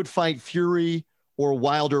 he could fight Fury or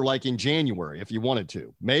Wilder like in January if you wanted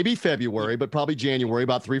to. Maybe February, but probably January,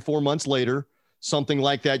 about 3-4 months later. Something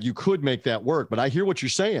like that, you could make that work. But I hear what you're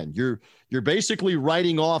saying. You're basically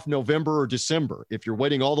writing off November or December if you're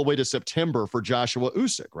waiting all the way to September for Joshua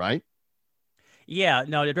Usyk, right? Yeah,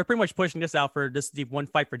 no, they're pretty much pushing this out for this the one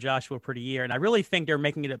fight for Joshua per year, and I really think they're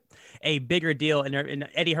making it a bigger deal. And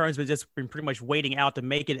Eddie Hearn's just been pretty much waiting out to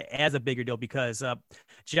make it as a bigger deal because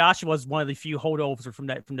Joshua was one of the few holdovers from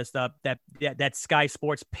that Sky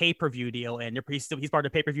Sports pay-per-view deal, and he's part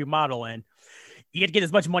of the pay-per-view model, and you get to get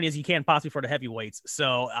as much money as you can possibly for the heavyweights.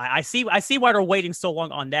 So I see why they're waiting so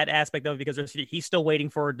long on that aspect of it, because he's still waiting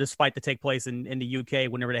for this fight to take place in the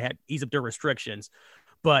UK whenever they ease up their restrictions.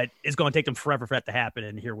 But it's going to take them forever for that to happen,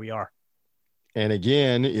 and here we are. And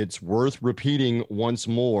again, it's worth repeating once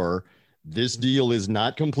more, this deal is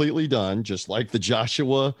not completely done, just like the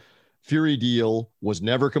Joshua Fury deal was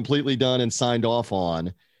never completely done and signed off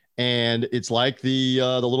on. And it's like the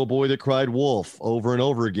little boy that cried wolf over and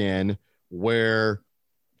over again, where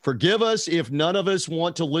forgive us if none of us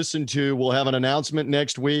want to listen to, we'll have an announcement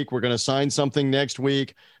next week. We're going to sign something next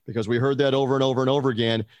week because we heard that over and over and over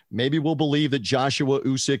again. Maybe we'll believe that Joshua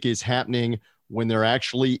Usyk is happening when they're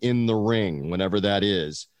actually in the ring, whenever that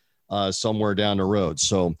is, somewhere down the road.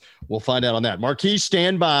 So we'll find out on that. Marquise,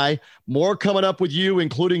 stand by. More coming up with you,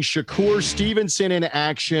 including Shakur Stevenson in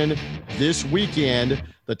action this weekend.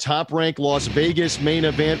 The top-ranked Las Vegas main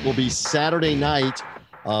event will be Saturday night.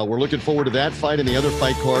 We're looking forward to that fight and the other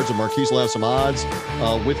fight cards, and Marquise will have some odds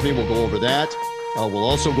with me. We'll go over that. We'll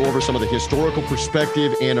also go over some of the historical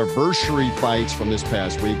perspective anniversary fights from this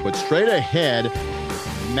past week. But straight ahead,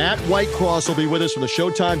 Matt Whitecross will be with us from the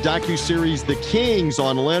Showtime docuseries The Kings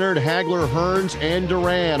on Leonard, Hagler, Hearns, and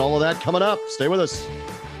Duran. All of that coming up. Stay with us.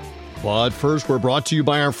 But first, we're brought to you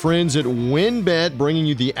by our friends at WynnBET, bringing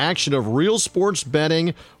you the action of real sports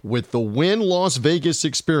betting with the Wynn Las Vegas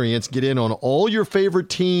experience. Get in on all your favorite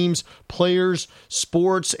teams, players,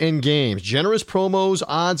 sports, and games. Generous promos,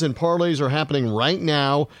 odds, and parlays are happening right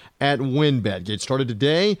now at WynnBET. Get started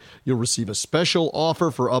today. You'll receive a special offer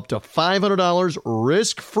for up to $500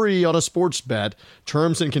 risk-free on a sports bet.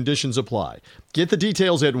 Terms and conditions apply. Get the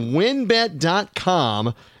details at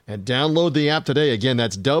wynnbet.com and download the app today. Again,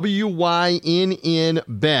 that's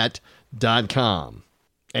WYNNBet.com.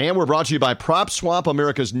 And we're brought to you by PropSwap,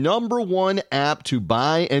 America's #1 app to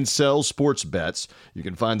buy and sell sports bets. You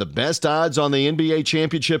can find the best odds on the NBA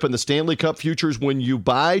championship and the Stanley Cup futures when you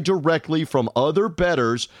buy directly from other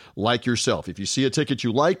bettors like yourself. If you see a ticket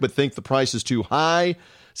you like but think the price is too high,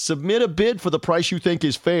 submit a bid for the price you think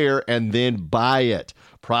is fair and then buy it.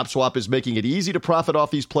 PropSwap is making it easy to profit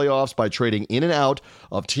off these playoffs by trading in and out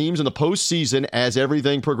of teams in the postseason as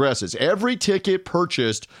everything progresses. Every ticket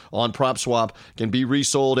purchased on PropSwap can be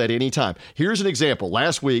resold at any time. Here's an example.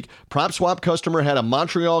 Last week, PropSwap customer had a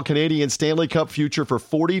Montreal Canadiens Stanley Cup future for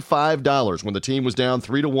 $45 when the team was down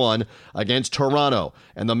 3-1 against Toronto.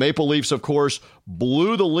 And the Maple Leafs, of course,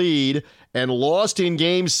 blew the lead and lost in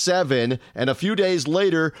Game 7, and a few days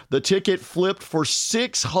later, the ticket flipped for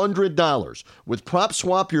 $600. With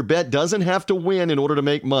PropSwap, your bet doesn't have to win in order to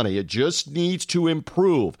make money. It just needs to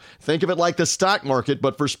improve. Think of it like the stock market,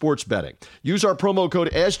 but for sports betting. Use our promo code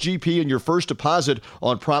SGP, and your first deposit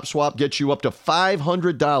on PropSwap gets you up to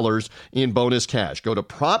 $500 in bonus cash. Go to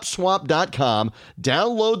PropSwap.com,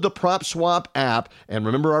 download the PropSwap app, and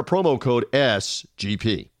remember our promo code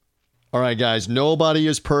SGP. All right, guys, nobody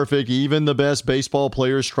is perfect. Even the best baseball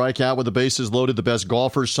players strike out with the bases loaded. The best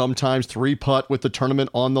golfers sometimes three-putt with the tournament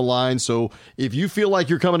on the line. So if you feel like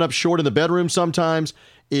you're coming up short in the bedroom sometimes,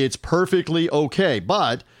 it's perfectly okay.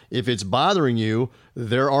 But if it's bothering you,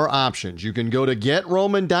 there are options. You can go to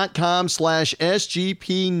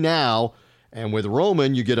GetRoman.com/SGP now. And with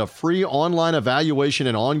Roman, you get a free online evaluation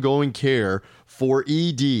and ongoing care for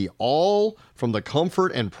ED, all from the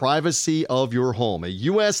comfort and privacy of your home. A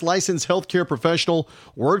U.S. licensed healthcare professional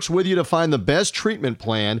works with you to find the best treatment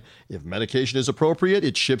plan. If medication is appropriate,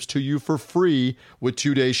 it ships to you for free with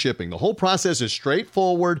 2-day shipping. The whole process is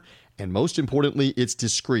straightforward, and most importantly, it's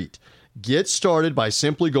discreet. Get started by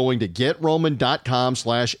simply going to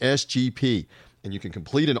GetRoman.com/SGP, and you can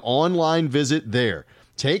complete an online visit there.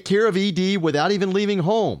 Take care of ED without even leaving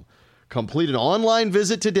home. Complete an online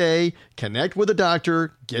visit today, connect with a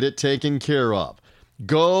doctor, get it taken care of.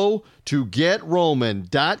 Go to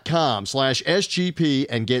GetRoman.com/SGP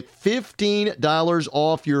and get $15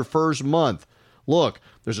 off your first month. Look,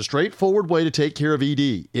 there's a straightforward way to take care of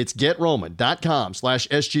ED. It's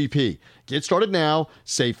GetRoman.com/SGP. Get started now.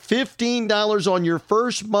 Save $15 on your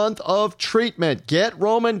first month of treatment.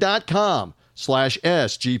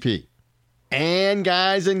 GetRoman.com/SGP. And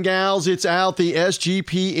guys and gals, it's out. The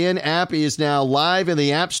SGPN app is now live in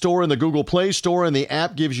the App Store and the Google Play Store, and the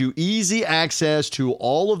app gives you easy access to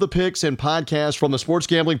all of the picks and podcasts from the Sports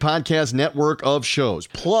Gambling Podcast network of shows.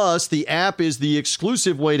 Plus, the app is the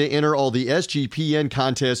exclusive way to enter all the SGPN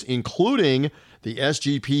contests, including the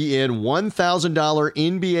SGPN $1,000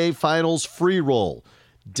 NBA Finals free roll.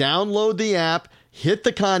 Download the app, hit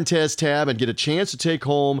the contest tab, and get a chance to take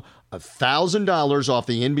home $1,000 off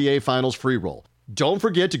the NBA Finals free roll. Don't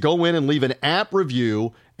forget to go in and leave an app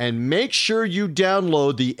review, and make sure you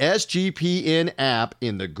download the SGPN app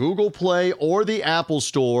in the Google Play or the Apple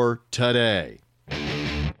Store today.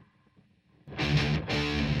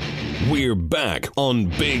 We're back on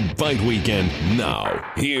Big Fight Weekend.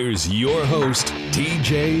 Now, here's your host,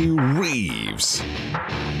 TJ Reeves.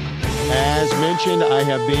 As mentioned, I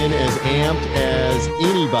have been as amped as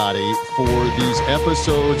anybody for these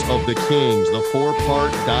episodes of The Kings, the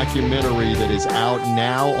 4-part documentary that is out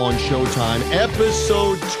now on Showtime.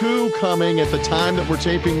 Episode 2 coming at the time that we're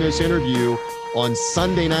taping this interview on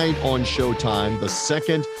Sunday night on Showtime, the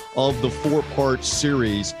second of the 4-part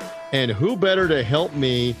series. And who better to help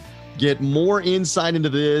me get more insight into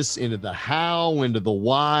this, into the how, into the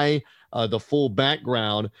why, the full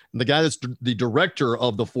background. And the guy that's the director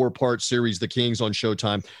of the 4-part series, The Kings on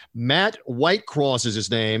Showtime, Matt Whitecross is his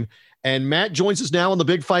name. And Matt joins us now on the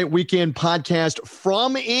Big Fight Weekend podcast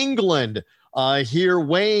from England, here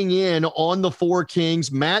weighing in on the 4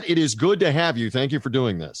 Kings. Matt, it is good to have you. Thank you for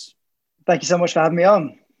doing this. Thank you so much for having me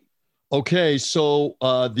on. Okay, so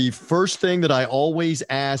the first thing that I always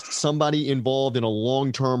ask somebody involved in a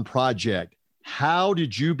long-term project, how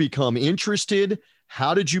did you become interested?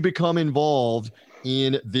 How did you become involved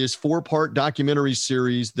in this 4-part documentary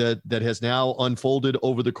series that has now unfolded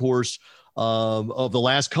over the course of the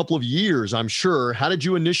last couple of years, I'm sure? How did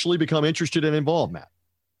you initially become interested and involved, Matt?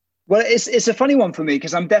 Well, it's a funny one for me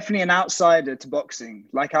because I'm definitely an outsider to boxing.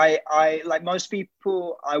 Like I like most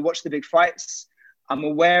people, I watch the big fights. I'm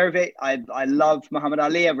aware of it. I love Muhammad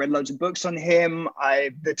Ali. I've read loads of books on him.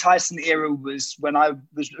 The Tyson era was when I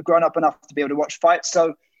was grown up enough to be able to watch fights.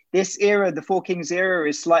 So this era, the 4 Kings era,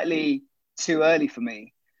 is slightly too early for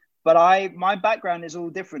me. But my background is all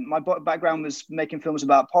different. My background was making films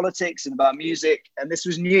about politics and about music, and this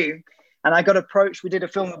was new. And I got approached. We did a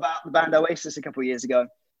film about the band Oasis a couple of years ago.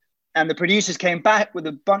 And the producers came back with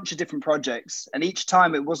a bunch of different projects. And each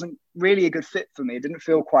time it wasn't really a good fit for me. It didn't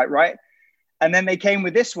feel quite right. And then they came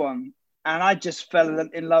with this one. And I just fell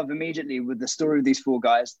in love immediately with the story of these 4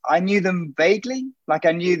 guys. I knew them vaguely. Like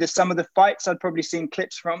I knew some of the fights I'd probably seen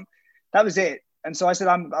clips from. That was it. And so I said,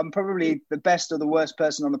 I'm probably the best or the worst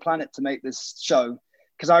person on the planet to make this show.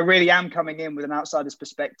 Because I really am coming in with an outsider's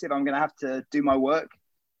perspective. I'm going to have to do my work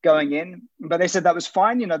going in. But they said that was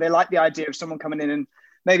fine. You know, they liked the idea of someone coming in and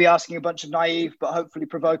maybe asking a bunch of naive, but hopefully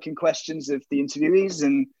provoking questions of the interviewees.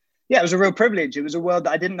 And yeah, it was a real privilege. It was a world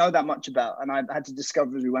that I didn't know that much about. And I had to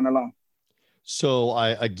discover as we went along. So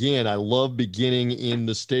I love beginning in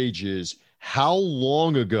the stages. How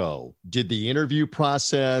long ago did the interview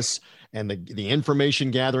process and the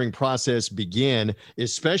information gathering process begin,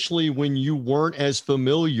 especially when you weren't as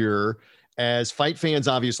familiar as fight fans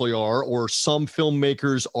obviously are, or some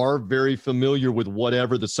filmmakers are very familiar with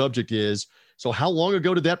whatever the subject is? So how long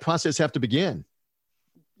ago did that process have to begin?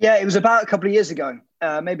 Yeah, it was about a couple of years ago,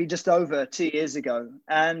 maybe just over 2 years ago.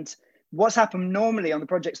 And what's happened normally on the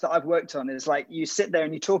projects that I've worked on is like you sit there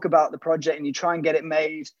and you talk about the project and you try and get it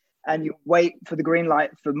made and you wait for the green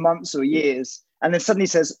light for months or years. And then suddenly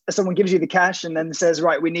someone gives you the cash and then says,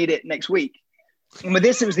 right, we need it next week. And with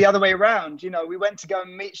this, it was the other way around. You know, we went to go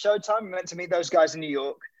and meet Showtime. We went to meet those guys in New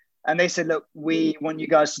York. And they said, look, we want you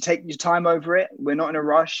guys to take your time over it. We're not in a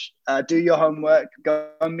rush. Do your homework. Go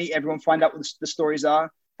and meet everyone. Find out what the stories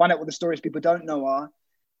are. Find out what the stories people don't know are.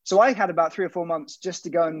 So I had about 3 or 4 months just to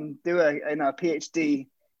go and do a PhD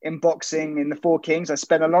in boxing in the 4 Kings. I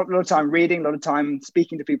spent a lot of time reading, a lot of time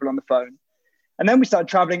speaking to people on the phone. And then we started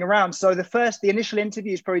traveling around. So the initial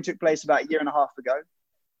interviews probably took place about 1.5 years ago.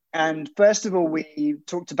 And first of all, we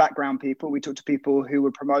talked to background people. We talked to people who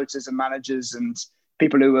were promoters and managers and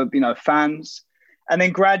people who were, fans. And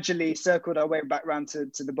then gradually circled our way back around to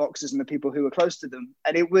the boxers and the people who were close to them.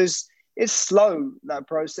 And it's slow, that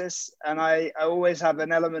process. And I always have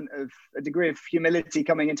an element of a degree of humility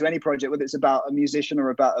coming into any project, whether it's about a musician or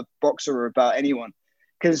about a boxer or about anyone.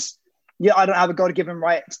 Because, I don't have a God-given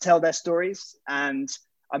right to tell their stories. And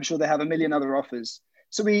I'm sure they have a million other offers.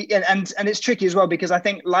 So and it's tricky as well, because I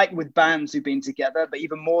think like with bands who've been together, but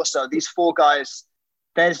even more so, these 4 guys,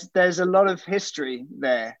 there's a lot of history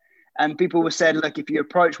there. And people were said, look, if you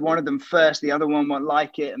approach one of them first, the other one won't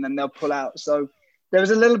like it, and then they'll pull out. So there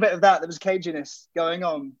was a little bit of that. There was caginess going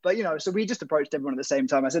on. But, so we just approached everyone at the same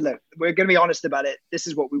time. I said, look, we're going to be honest about it. This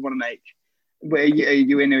is what we want to make. Are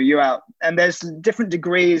you in or are you out? And there's different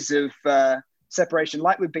degrees of separation,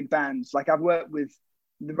 like with big bands. Like I've worked with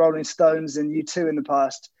the Rolling Stones and U2 in the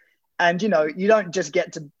past. And, you know, you don't just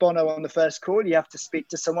get to Bono on the first call. You have to speak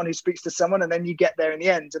to someone who speaks to someone, and then you get there in the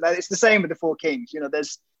end. And it's the same with the Four Kings. You know,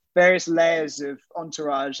 there's various layers of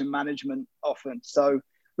entourage and management often. So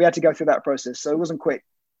we had to go through that process. So it wasn't quick.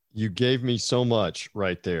 You gave me so much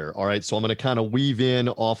right there. All right. So I'm going to kind of weave in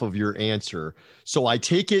off of your answer. So I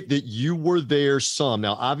take it that you were there some.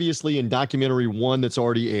 Now, obviously in documentary 1 that's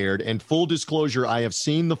already aired, and full disclosure, I have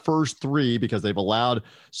seen the first 3 because they've allowed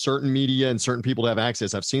certain media and certain people to have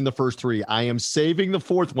access. I've seen the first 3. I am saving the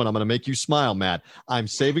 4th one. I'm going to make you smile, Matt. I'm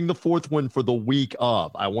saving the 4th one for the week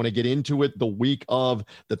of. I want to get into it the week of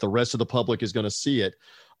that the rest of the public is going to see it.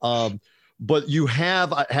 But you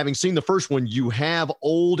have, having seen the first one, you have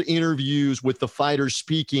old interviews with the fighters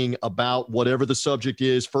speaking about whatever the subject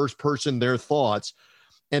is, first person, their thoughts.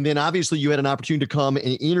 And then obviously you had an opportunity to come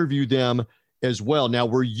and interview them as well. Now,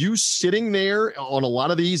 were you sitting there on a lot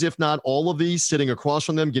of these, if not all of these, sitting across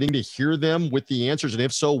from them, getting to hear them with the answers? And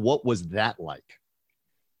if so, what was that like?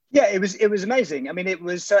 Yeah, it was amazing. I mean, it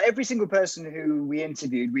was every single person who we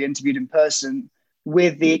interviewed in person,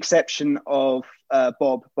 with the exception of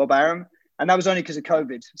Bob Arum. And that was only because of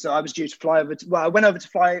COVID. So I was due to flew over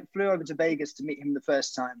to Vegas to meet him the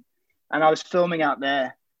first time. And I was filming out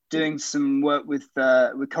there, doing some work with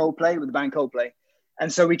Coldplay, with the band Coldplay.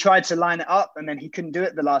 And so we tried to line it up, and then he couldn't do it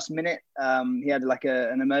at the last minute. He had like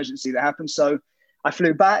an emergency that happened. So I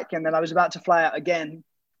flew back, and then I was about to fly out again.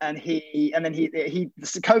 And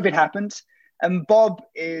COVID happened. And Bob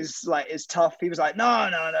is tough. He was like, no,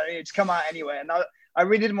 it's come out anyway. And I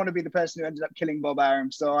really didn't want to be the person who ended up killing Bob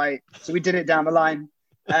Arum. So we did it down the line,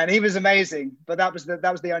 and he was amazing. But that was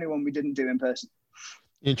the only one we didn't do in person.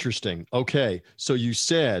 Interesting. Okay. So you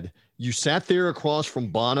said you sat there across from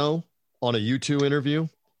Bono on a U2 interview.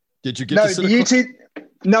 Did you get to sit U2?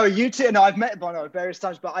 No, U2. No, I've met Bono various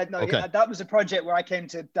times, but that was a project where I came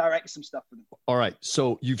to direct some stuff with him. All right.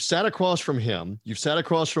 So you've sat across from him. You've sat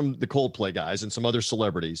across from the Coldplay guys and some other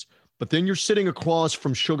celebrities, but then you're sitting across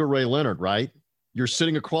from Sugar Ray Leonard, right? You're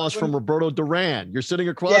sitting across from Roberto Duran. You're sitting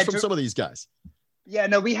across from some of these guys. Yeah,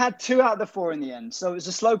 no, we had 2 out of the 4 in the end. So it was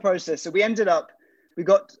a slow process. So we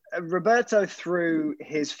got Roberto through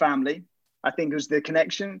his family. I think it was the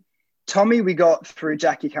connection. Tommy, we got through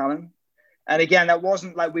Jackie Callan. And again, that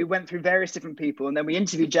wasn't like, we went through various different people. And then we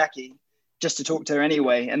interviewed Jackie just to talk to her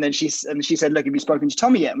anyway. And then she said, look, have you spoken to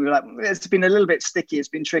Tommy yet? And we were like, it's been a little bit sticky. It's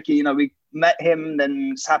been tricky. You know, we met him,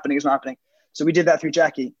 then it's not happening. So we did that through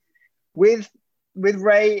Jackie. With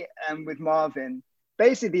Ray and with Marvin,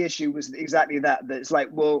 basically the issue was exactly that it's like,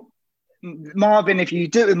 well, Marvin, if you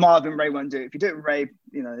do it with Marvin, Ray won't do it. If you do it with Ray,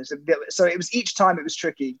 you know, so it was, each time it was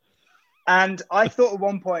tricky. And I thought at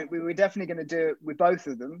one point we were definitely going to do it with both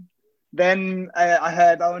of them. Then I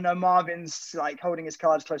heard, oh no, Marvin's like holding his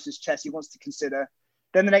cards close to his chest. He wants to consider.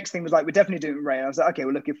 Then the next thing was like, we're definitely doing it with Ray. And I was like, okay,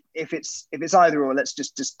 well look, if it's either or, let's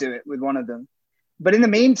just do it with one of them. But in the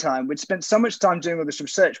meantime, we'd spent so much time doing all this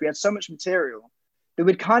research. We had so much material that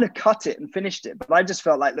we'd kind of cut it and finished it. But I just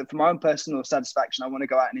felt like, look, for my own personal satisfaction, I want to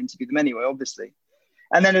go out and interview them anyway, obviously.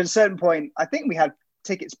 And then at a certain point, I think we had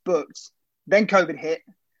tickets booked. Then COVID hit.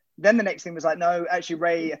 Then the next thing was like, no, actually,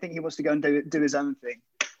 Ray, I think he wants to go and do his own thing.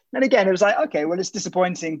 And again, it was like, okay, well, it's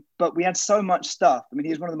disappointing, but we had so much stuff. I mean,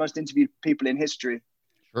 he was one of the most interviewed people in history,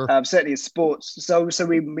 sure. Certainly in sports. So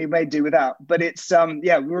we made do without. But it's,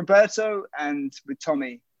 with Roberto and with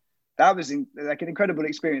Tommy, that was like an incredible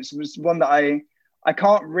experience. It was one that I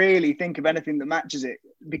can't really think of anything that matches it,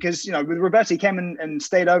 because, you know, with Roberto, he came and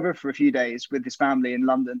stayed over for a few days with his family in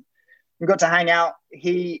London. We got to hang out.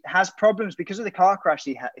 He has problems because of the car crash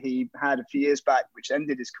he had a few years back, which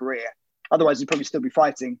ended his career. Otherwise, he'd probably still be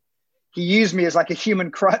fighting. He used me as like a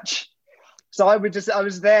human crutch. So I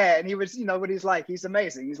was there, and he was, you know what he's like. He's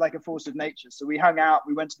amazing. He's like a force of nature. So we hung out.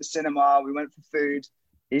 We went to the cinema. We went for food.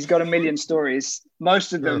 He's got a million stories.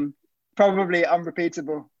 Most of them probably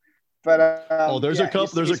unrepeatable. But there's a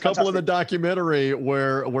couple in the documentary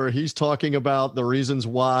where he's talking about the reasons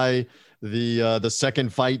why the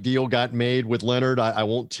second fight deal got made with Leonard. I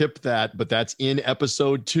won't tip that, but that's in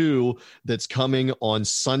episode 2 that's coming on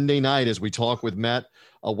Sunday night as we talk with Matt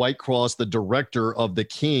Whitecross, the director of The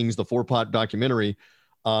Kings, the 4-part documentary.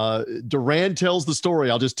 Duran tells the story.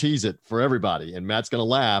 I'll just tease it for everybody, and Matt's going to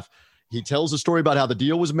laugh. He tells the story about how the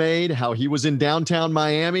deal was made, how he was in downtown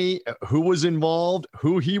Miami, who was involved,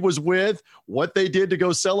 who he was with, what they did to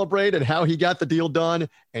go celebrate, and how he got the deal done.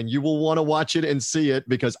 And you will want to watch it and see it,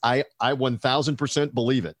 because I 1000%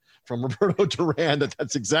 believe it from Roberto Duran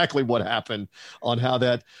that's exactly what happened on how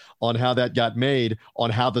that got made, on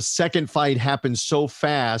how the second fight happened so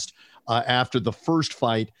fast after the first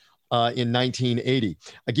fight. in 1980.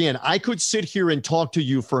 Again, I could sit here and talk to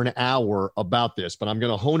you for an hour about this, but I'm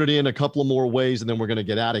going to hone it in a couple of more ways, and then we're going to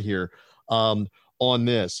get out of here on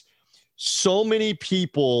this. So many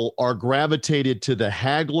people are gravitated to the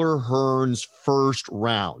Hagler-Hearns first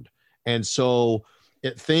round. And so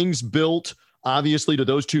things built, obviously, to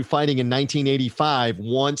those two fighting in 1985.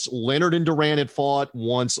 Once Leonard and Duran had fought,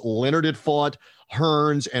 once Leonard had fought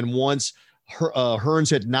Hearns, and once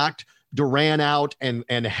Hearns had knocked Duran out and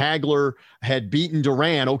Hagler had beaten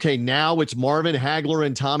Duran. Okay, now it's Marvin Hagler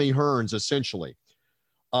and Tommy Hearns, essentially.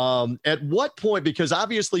 At what point, because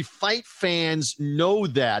obviously fight fans know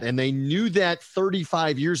that, and they knew that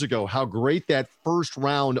 35 years ago, how great that first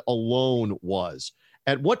round alone was.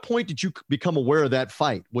 At what point did you become aware of that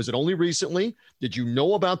fight? Was it only recently? Did you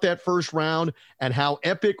know about that first round? And how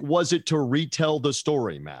epic was it to retell the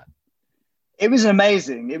story, Matt? It was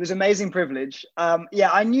amazing. It was amazing privilege. Yeah,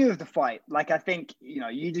 I knew of the fight. Like, I think,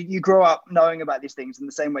 you grow up knowing about these things in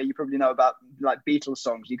the same way you probably know about like Beatles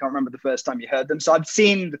songs. You can't remember the first time you heard them. So I'd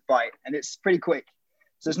seen the fight, and it's pretty quick.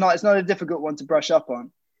 So it's not a difficult one to brush up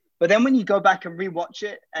on. But then when you go back and rewatch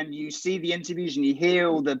it and you see the interviews and you hear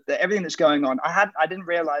all the everything that's going on, I didn't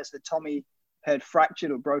realize that Tommy had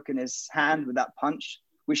fractured or broken his hand with that punch,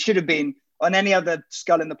 which should have been on any other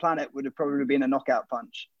skull in the planet would have probably been a knockout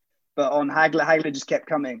punch. But on Hagler just kept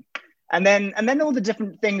coming. And then all the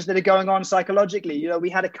different things that are going on psychologically.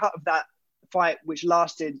 We had a cut of that fight which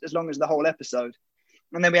lasted as long as the whole episode.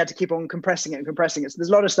 And then we had to keep on compressing it. So there's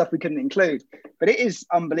a lot of stuff we couldn't include. But it is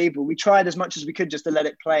unbelievable. We tried as much as we could just to let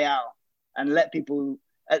it play out and let people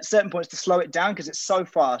at certain points to slow it down because it's so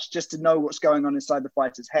fast just to know what's going on inside the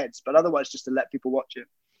fighters' heads. But otherwise, just to let people watch it.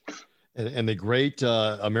 And the great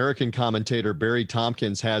American commentator Barry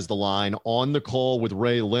Tompkins has the line on the call with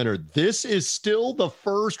Ray Leonard. This is still the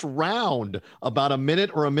first round, about a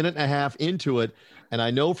minute or a minute and a half into it. And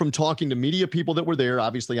I know from talking to media people that were there,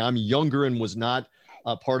 obviously I'm younger and was not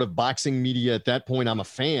part of boxing media at that point. I'm a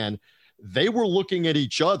fan. They were looking at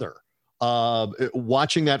each other,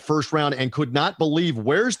 watching that first round and could not believe,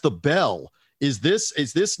 where's the bell? Is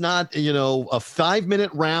this not, a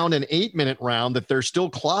 5-minute round, an 8-minute round that they're still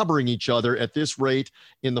clobbering each other at this rate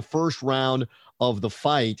in the first round of the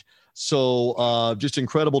fight? So just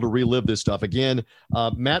incredible to relive this stuff. Again,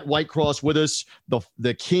 Matt Whitecross with us.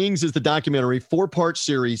 The Kings is the documentary, 4-part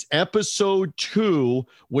series, episode 2,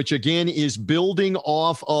 which again is building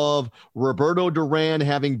off of Roberto Duran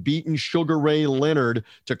having beaten Sugar Ray Leonard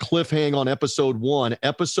to cliffhang on episode 1.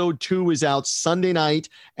 Episode 2 is out Sunday night.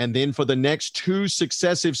 And then for the next 2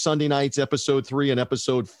 successive Sunday nights, episode 3 and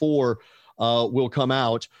episode 4 will come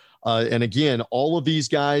out. And again, all of these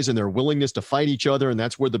guys and their willingness to fight each other, and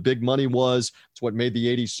that's where the big money was. It's what made the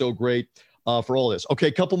 80s so great for all this. Okay,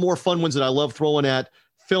 a couple more fun ones that I love throwing at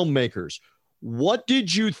filmmakers. What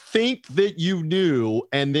did you think that you knew,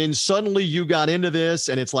 and then suddenly you got into this,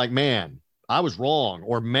 and it's like, man, I was wrong,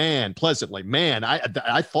 or man, pleasantly, man,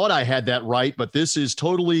 I thought I had that right, but this is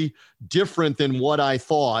totally different than what I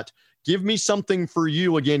thought. Give me something for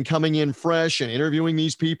you, again, coming in fresh and interviewing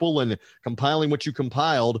these people and compiling what you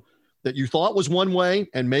compiled that you thought was one way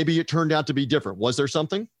and maybe it turned out to be different. Was there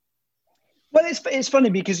something? Well, it's funny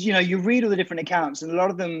because, you read all the different accounts and a lot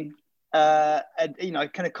of them,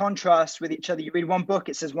 kind of contrast with each other. You read one book,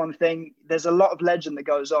 it says one thing. There's a lot of legend that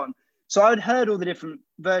goes on. So I'd heard all the different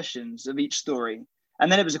versions of each story.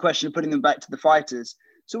 And then it was a question of putting them back to the fighters.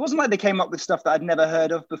 So it wasn't like they came up with stuff that I'd never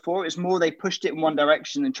heard of before. It's more they pushed it in one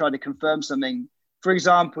direction and tried to confirm something. For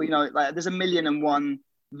example, like there's 1,000,001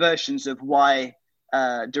 versions of why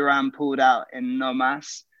Duran pulled out in No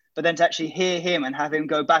Mas. But then to actually hear him and have him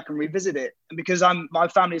go back and revisit it. And because my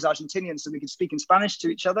family is Argentinian, so we could speak in Spanish to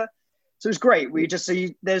each other. So it's great.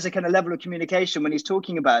 There's a kind of level of communication when he's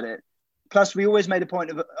talking about it. Plus, we always made a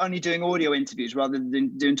point of only doing audio interviews rather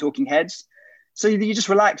than doing talking heads. So you just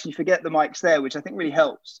relax and you forget the mic's there, which I think really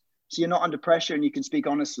helps. So you're not under pressure and you can speak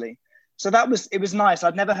honestly. So it was nice.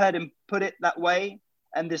 I'd never heard him put it that way.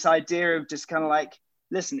 And this idea of just kind of like,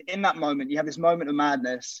 listen, in that moment, you have this moment of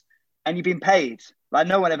madness and you've been paid. Like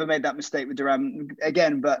no one ever made that mistake with Duran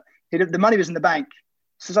again, but the money was in the bank.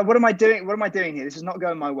 So it's like, what am I doing? What am I doing here? This is not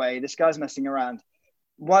going my way. This guy's messing around.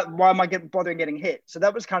 Why am I bothering getting hit? So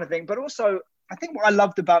that was kind of thing. But also, I think what I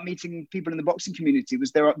loved about meeting people in the boxing community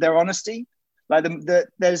was their honesty. Like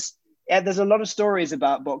there's a lot of stories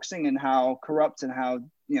about boxing and how corrupt and how,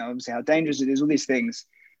 obviously how dangerous it is, all these things.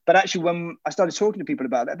 But actually, when I started talking to people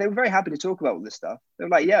about that, they were very happy to talk about all this stuff. They were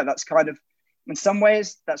like, yeah, that's kind of, in some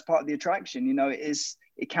ways, that's part of the attraction.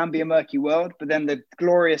 It can be a murky world, but then the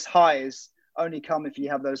glorious highs only come if you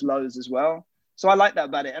have those lows as well. So I like that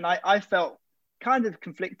about it. And I felt kind of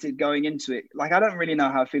conflicted going into it. Like, I don't really know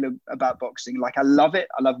how I feel about boxing. Like, I love it.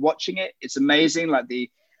 I love watching it. It's amazing. Like the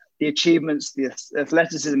achievements, the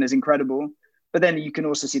athleticism is incredible. But then you can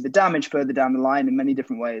also see the damage further down the line in many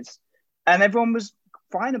different ways. And everyone was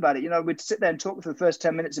fine about it. You know, we'd sit there and talk for the first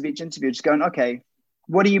 10 minutes of each interview, just going, okay,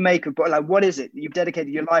 what do you make of, like, what is it? You've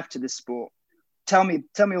dedicated your life to this sport. Tell me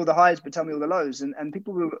all the highs, but tell me all the lows. And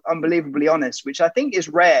people were unbelievably honest, which I think is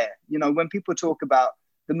rare. You know, when people talk about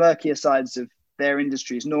the murkier sides of their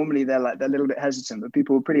industries, normally they're a little bit hesitant, but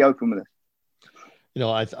people were pretty open with it. You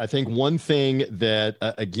know, I think one thing that,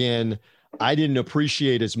 again, I didn't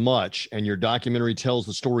appreciate as much, and your documentary tells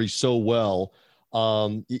the story so well,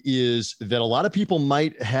 is that a lot of people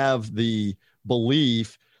might have the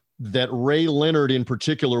belief that Ray Leonard in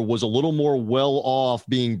particular was a little more well off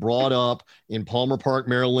being brought up in Palmer Park,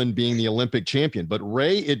 Maryland, being the Olympic champion. But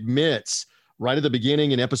Ray admits right at the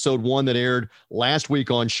beginning in episode 1 that aired last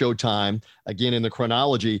week on Showtime, again in the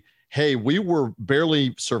chronology, hey, we were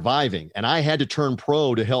barely surviving and I had to turn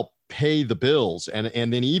pro to help pay the bills. And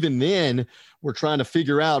then even then we're trying to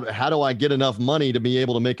figure out, how do I get enough money to be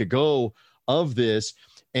able to make a go of this?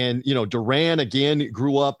 And, you know, Duran, again,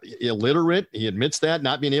 grew up illiterate. He admits that,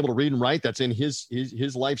 not being able to read and write. That's in his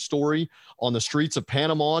life story. On the streets of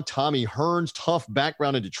Panama, Tommy Hearns, tough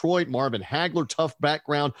background in Detroit. Marvin Hagler, tough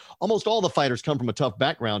background. Almost all the fighters come from a tough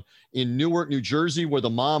background. In Newark, New Jersey, where the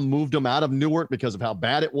mom moved them out of Newark because of how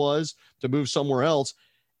bad it was to move somewhere else.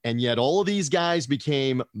 And yet all of these guys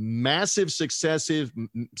became massive successes,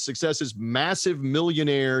 massive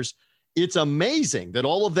millionaires. It's amazing that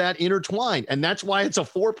all of that intertwined. And that's why it's a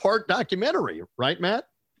 4-part documentary, right, Matt?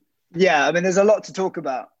 Yeah, I mean, there's a lot to talk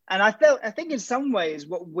about. And I think in some ways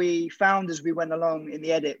what we found as we went along in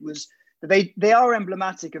the edit was that they are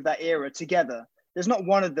emblematic of that era together. There's not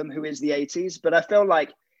one of them who is the 80s, but I feel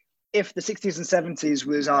like if the 60s and 70s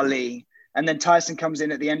was Ali, and then Tyson comes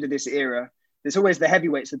in at the end of this era, there's always the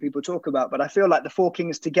heavyweights that people talk about, but I feel like the 4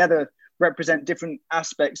 kings together represent different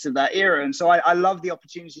aspects of that era. And so I love the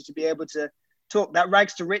opportunity to be able to talk. That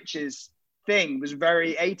rags to riches thing was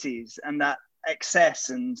very 80s, and that excess.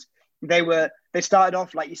 And they started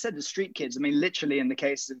off, like you said, the street kids. I mean, literally in the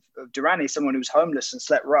case of Durrani, someone who was homeless and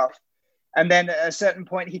slept rough. And then at a certain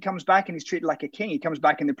point, he comes back and he's treated like a king. He comes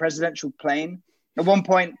back in the presidential plane. At one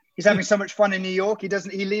point, he's having so much fun in New York. He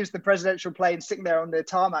leaves the presidential plane sitting there on the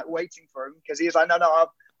tarmac waiting for him, because he's like, no,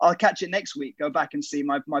 I'll catch it next week. Go back and see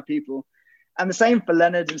my people. And the same for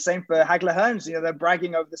Leonard and same for Hagler Hearns. You know, they're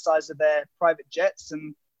bragging over the size of their private jets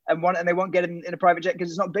and they won't get in a private jet because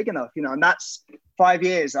it's not big enough, you know, and that's 5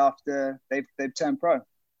 years after they've turned pro.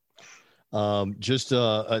 Just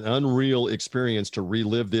an unreal experience to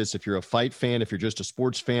relive this. If you're a fight fan, if you're just a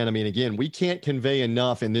sports fan, I mean, again, we can't convey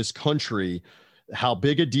enough in this country how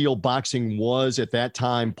big a deal boxing was at that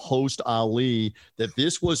time post Ali, that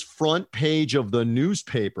this was front page of the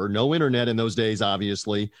newspaper. No internet in those days,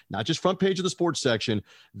 obviously, not just front page of the sports section.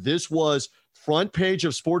 This was front page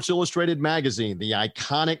of Sports Illustrated magazine, the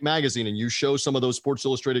iconic magazine. And you show some of those Sports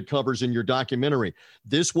Illustrated covers in your documentary.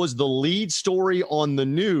 This was the lead story on the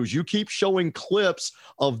news. You keep showing clips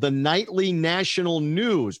of the nightly national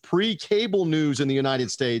news, pre-cable news in the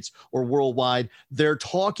United States or worldwide. They're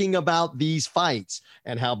talking about these fights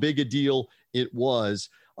and how big a deal it was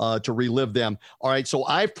to relive them. All right, so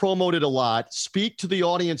I've promoted a lot. Speak to the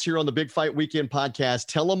audience here on the Big Fight Weekend podcast.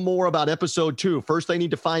 Tell them more about episode 2. First, they need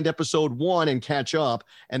to find episode 1 and catch up,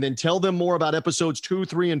 and then tell them more about episodes 2,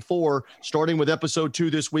 3, and 4, starting with episode 2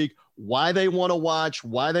 this week, why they want to watch,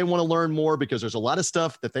 why they want to learn more, because there's a lot of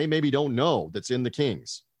stuff that they maybe don't know that's in the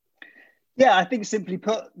Kings. Yeah, I think simply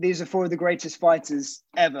put, these are 4 of the greatest fighters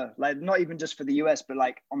ever, like not even just for the US, but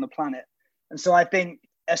like on the planet. And so I think,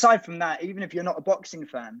 aside from that, even if you're not a boxing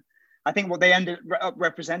fan, I think what they ended up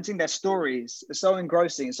representing, their stories, are so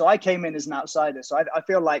engrossing. So I came in as an outsider. So I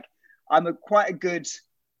feel like I'm quite a good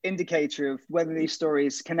indicator of whether these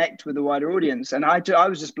stories connect with the wider audience. And I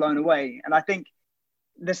was just blown away. And I think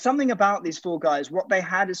there's something about these 4 guys. What they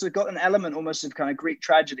had is got an element almost of kind of Greek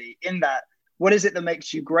tragedy in that. What is it that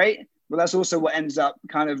makes you great? Well, that's also what ends up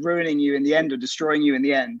kind of ruining you in the end or destroying you in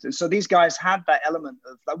the end. And so these guys had that element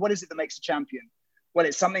of like, what is it that makes a champion? Well,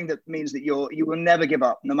 it's something that means that you will never give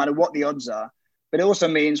up, no matter what the odds are. But it also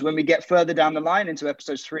means when we get further down the line into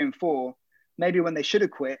episodes 3 and 4, maybe when they should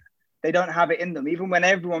have quit, they don't have it in them. Even when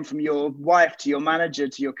everyone from your wife to your manager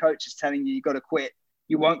to your coach is telling you got to quit,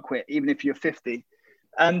 you won't quit, even if you're 50.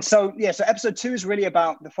 And so, yeah, so episode 2 is really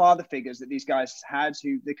about the father figures that these guys had,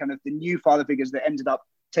 who the kind of the new father figures that ended up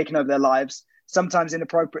taking over their lives, sometimes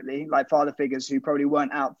inappropriately, like father figures who probably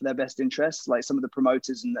weren't out for their best interests, like some of the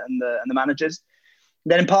promoters and the managers.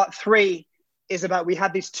 Then in part 3, is about, we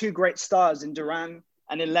had these two great stars in Duran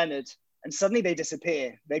and in Leonard, and suddenly they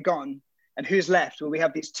disappear. They're gone. And who's left? Well, we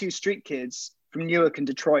have these two street kids from Newark and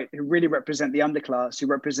Detroit who really represent the underclass, who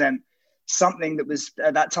represent something that was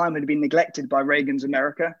at that time had been neglected by Reagan's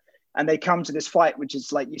America. And they come to this fight, which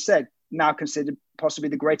is, like you said, now considered possibly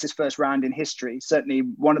the greatest first round in history. Certainly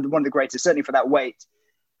one of the greatest, certainly for that weight.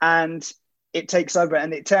 And it takes over,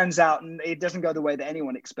 and it turns out, and it doesn't go the way that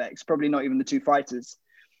anyone expects, probably not even the two fighters.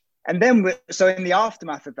 And then, so in the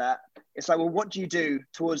aftermath of that, it's like, well, what do you do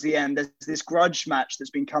towards the end? There's this grudge match that's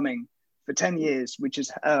been coming for 10 years, which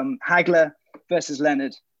is Hagler versus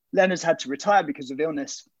Leonard. Leonard's had to retire because of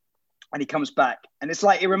illness, and he comes back. And it's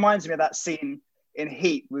like, it reminds me of that scene in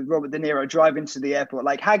Heat with Robert De Niro driving to the airport.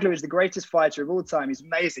 Like, Hagler is the greatest fighter of all time. He's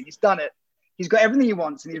amazing. He's done it. He's got everything he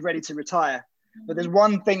wants, and he's ready to retire. But there's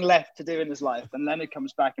one thing left to do in his life, and Leonard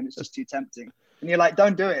comes back, and it's just too tempting. And you're like,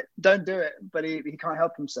 don't do it. Don't do it. But he can't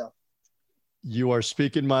help himself. You are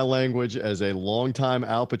speaking my language as a longtime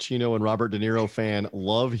Al Pacino and Robert De Niro fan.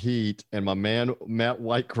 Love Heat. And my man, Matt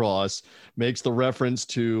Whitecross, makes the reference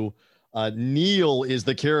to Neil is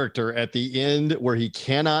the character at the end where he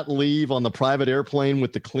cannot leave on the private airplane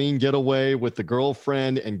with the clean getaway with the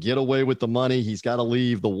girlfriend and get away with the money. He's got to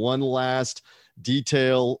leave the one last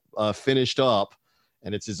detail finished up,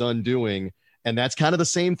 and it's his undoing. And that's kind of the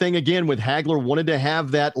same thing again with Hagler. Wanted to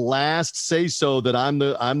have that last say so that I'm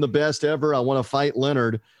the best ever. I want to fight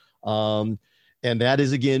Leonard. And that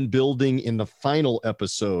is, again, building in the final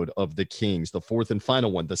episode of The Kings, the fourth and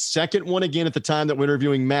final one. The second one, again, at the time that we're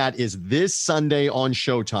interviewing Matt, is this Sunday on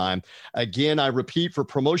Showtime. Again, I repeat, for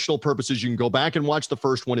promotional purposes, you can go back and watch the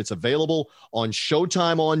first one. It's available on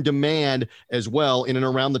Showtime on demand as well, in and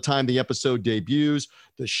around the time the episode debuts.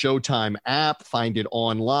 The Showtime app, find it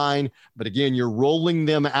online. But again, you're rolling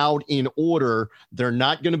them out in order. They're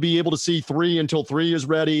not going to be able to see 3 until 3 is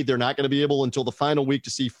ready. They're not going to be able until the final week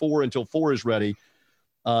to see 4 until 4 is ready.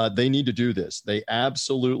 They need to do this. They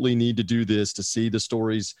absolutely need to do this to see the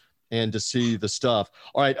stories and to see the stuff.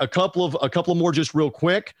 All right, a couple of more just real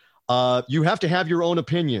quick. You have to have your own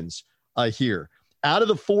opinions here. Out of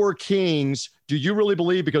the 4 Kings, do you really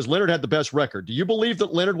believe, because Leonard had the best record, do you believe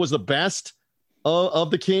that Leonard was the best of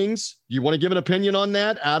the Kings? You want to give an opinion on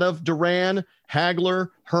that? Out of Duran, Hagler,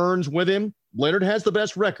 Hearns with him, Leonard has the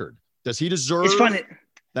best record. Does he deserve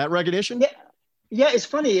that recognition? Yeah, it's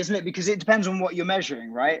funny, isn't it? Because it depends on what you're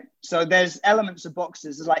measuring, right? So there's elements of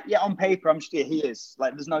boxers. It's like, yeah, on paper, he is.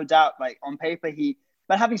 Like, there's no doubt. Like, on paper,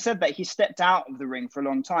 but having said that, he stepped out of the ring for a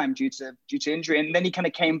long time due to injury, and then he kind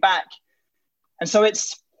of came back. And so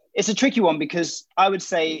it's a tricky one, because I would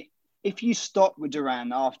say if you stop with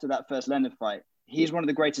Duran after that first Leonard fight, he's one of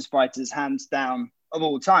the greatest fighters, hands down, of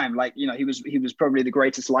all time. Like, you know, he was probably the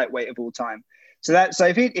greatest lightweight of all time. So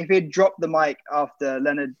if he'd dropped the mic after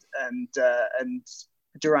Leonard and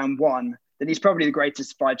Duran won, then he's probably the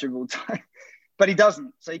greatest fighter of all time. But he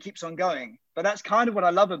doesn't, so he keeps on going. But that's kind of what I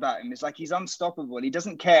love about him. It's like, he's unstoppable. He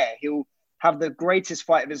doesn't care. He'll have the greatest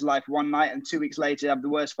fight of his life one night, and 2 weeks later have the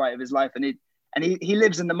worst fight of his life, and he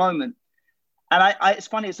lives in the moment. And it's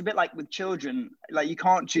funny, it's a bit like with children, like, you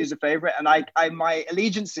can't choose a favorite. And my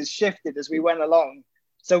allegiances shifted as we went along.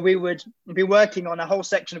 So we would be working on a whole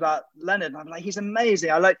section about Leonard, and I'm like, he's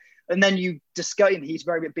amazing. And then you discuss, and he's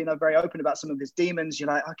been very open about some of his demons. You're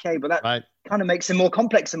like, okay, but that kind of makes him more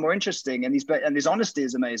complex and more interesting. And his honesty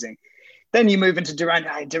is amazing. Then you move into Duran.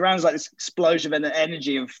 Duran's like this explosion of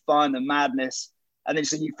energy and fun and madness. And then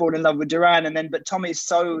so you fall in love with Duran. But Tommy's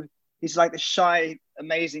he's like the shy,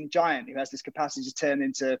 amazing giant who has this capacity to turn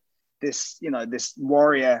into this, you know, this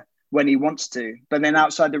warrior when he wants to. But then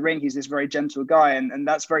outside the ring, he's this very gentle guy, and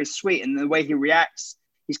that's very sweet. And the way he reacts,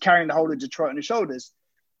 he's carrying the whole of Detroit on his shoulders.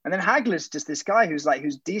 And then Hagler's just this guy who's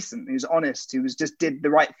decent, who's honest, who just did the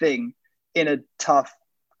right thing in a tough,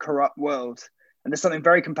 corrupt world. And there's something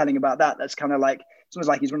very compelling about that. That's kind of like, it's almost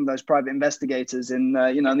like he's one of those private investigators in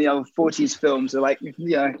the old 40s films. Like, you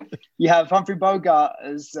know, you have Humphrey Bogart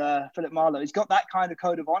as Philip Marlowe. He's got that kind of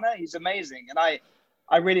code of honor. He's amazing. And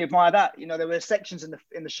I really admire that. You know, there were sections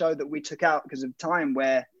in the show that we took out because of time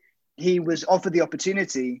where he was offered the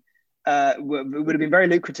opportunity. It would have been very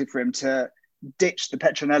lucrative for him to ditch the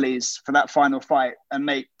Petronellis for that final fight and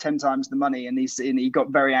make 10 times the money. And he got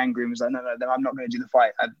very angry and was like, no, I'm not going to do the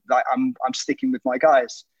fight. I'm sticking with my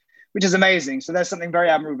guys, which is amazing. So there's something very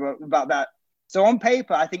admirable about that. So on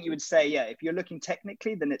paper, I think you would say, yeah, if you're looking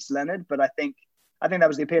technically, then it's Leonard. But I think that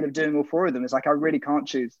was the appeal of doing all 4 of them. It's like, I really can't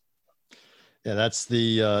choose. Yeah, that's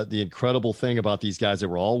the incredible thing about these guys. They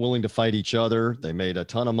were all willing to fight each other. They made a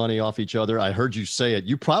ton of money off each other. I heard you say it.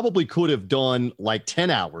 You probably could have done like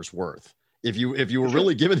 10 hours worth If you were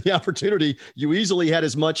really given the opportunity, you easily had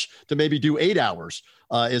as much to maybe do 8 hours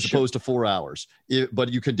as opposed to 4 hours.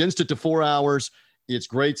 But you condensed it to 4 hours. It's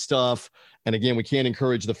great stuff. And again, we can't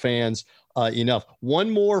encourage the fans enough. One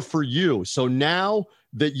more for you. So now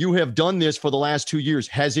that you have done this for the last 2 years,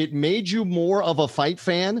 has it made you more of a fight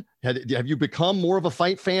fan? Have you become more of a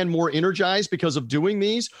fight fan, more energized because of doing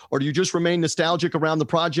these? Or do you just remain nostalgic around the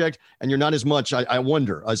project and you're not as much, I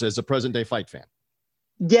wonder, as a present day fight fan?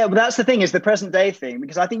 Yeah, well, that's the thing, is the present day thing,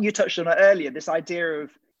 because I think you touched on it earlier, this idea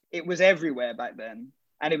of it was everywhere back then.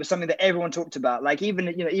 And it was something that everyone talked about. Like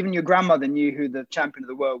even your grandmother knew who the champion of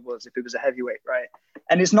the world was if it was a heavyweight, right?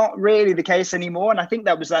 And it's not really the case anymore. And I think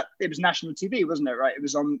it was national TV, wasn't it? Right? It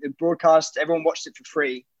was on broadcast. Everyone watched it for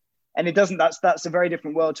free, and it doesn't. That's a very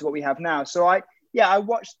different world to what we have now. So I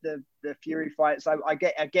watched the Fury fights. I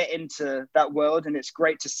get into that world, and it's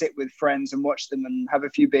great to sit with friends and watch them and have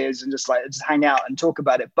a few beers and just hang out and talk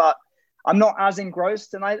about it. But I'm not as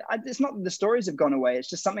engrossed, and it's not that the stories have gone away. It's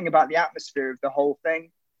just something about the atmosphere of the whole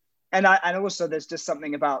thing. And also there's just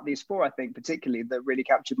something about these four, I think, particularly, that really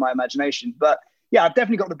captured my imagination. But yeah, I've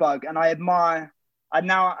definitely got the bug, and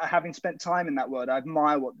now having spent time in that world, I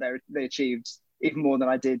admire what they achieved even more than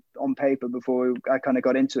I did on paper before I kind of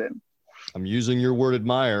got into it. I'm using your word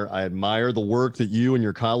admire. I admire the work that you and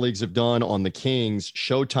your colleagues have done on the Kings.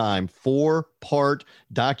 Showtime 4-part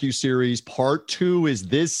docuseries. Part 2 is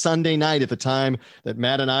this Sunday night at the time that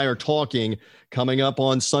Matt and I are talking. Coming up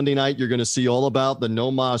on Sunday night, you're going to see all about the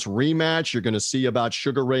No Mas rematch. You're going to see about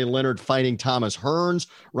Sugar Ray Leonard fighting Thomas Hearns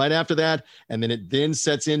right after that. And then it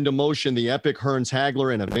sets into motion the epic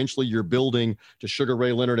Hearns-Hagler, and eventually you're building to Sugar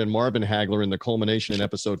Ray Leonard and Marvin Hagler in the culmination in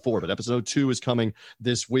episode 4. But episode 2 is coming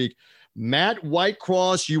this week. Matt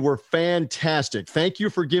Whitecross, you were fantastic. Thank you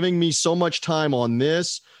for giving me so much time on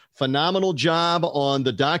this. Phenomenal job on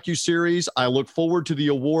the docuseries. I look forward to the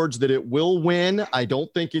awards that it will win. I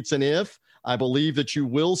don't think it's an if. I believe that you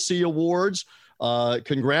will see awards.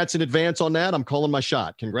 Congrats in advance on that. I'm calling my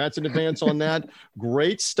shot. Congrats in advance on that.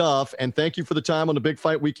 Great stuff. And thank you for the time on the Big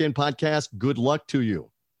Fight Weekend podcast. Good luck to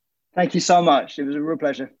you. Thank you so much. It was a real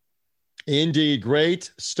pleasure. Indeed.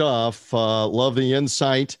 Great stuff. Love the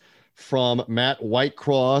insight from Matt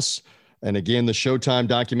Whitecross. And again, the Showtime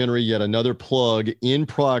documentary, yet another plug in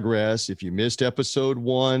progress. If you missed episode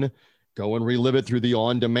 1, go and relive it through the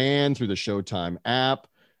on-demand, through the Showtime app.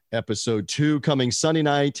 Episode 2 coming Sunday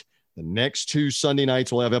night. The next 2 Sunday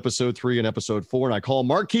nights, we'll have episode 3 and episode 4. And I call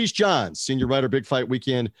Marquise Johns, senior writer,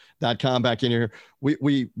 BigFightWeekend.com, back in here.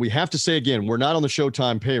 We have to say again, we're not on the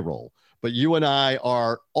Showtime payroll, but you and I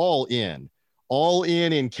are all in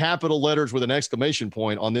capital letters with an exclamation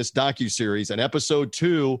point on this docuseries. And episode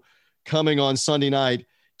 2 coming on Sunday night.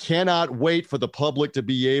 Cannot wait for the public to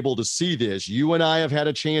be able to see this. You and I have had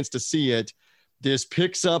a chance to see it. This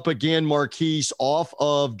picks up again, Marquise, off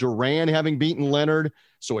of Duran having beaten Leonard.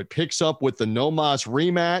 So it picks up with the No Mas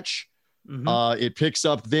rematch. Mm-hmm. It picks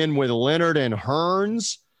up then with Leonard and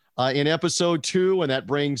Hearns in episode 2. And that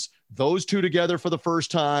brings those two together for the first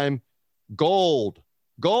time. Gold.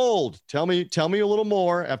 Tell me a little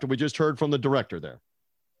more after we just heard from the director there.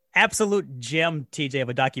 Absolute gem, TJ, of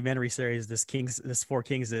a documentary series. This Four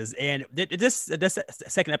Kings is, and this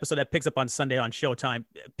second episode that picks up on Sunday on Showtime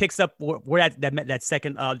picks up where that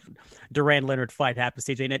second Duran Leonard fight happens,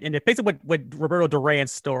 TJ, and it picks up with Roberto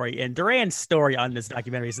Duran's story. And Duran's story on this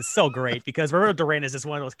documentary is so great because Roberto Duran is just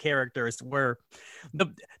one of those characters where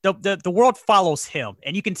the world follows him,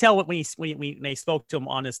 and you can tell when they spoke to him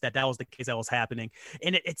on this that was the case that was happening.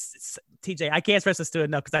 And it's TJ, I can't stress this to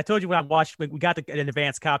enough because I told you when we got an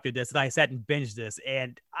advanced copy of this that I sat and binged this,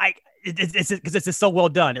 and it's just so well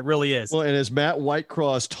done. It really is. Well, and as Matt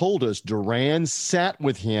Whitecross told us, Duran sat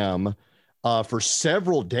with him for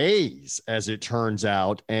several days, as it turns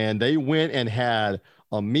out, and they went and had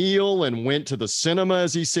a meal and went to the cinema,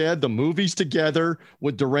 as he said, the movies together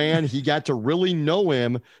with Duran. He got to really know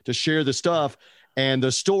him to share the stuff. And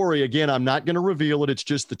the story, again, I'm not going to reveal it. It's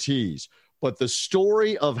just the tease. But the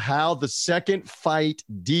story of how the second fight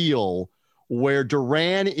deal, where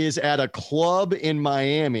Duran is at a club in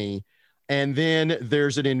Miami, and then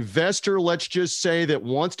there's an investor, let's just say, that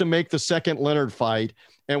wants to make the second Leonard fight.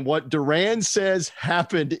 And what Duran says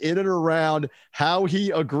happened in and around how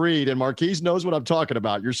he agreed. And Marquise knows what I'm talking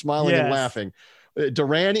about. You're smiling and laughing.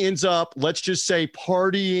 Duran ends up, let's just say,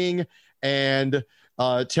 partying and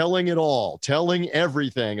telling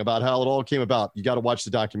everything about how it all came about. You got to watch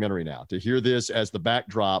the documentary now to hear this as the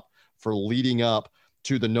backdrop for leading up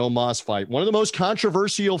to the No Mas fight. One of the most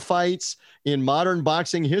controversial fights in modern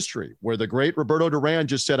boxing history, where the great Roberto Duran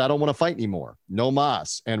just said, I don't want to fight anymore. No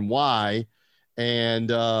Mas. And why? And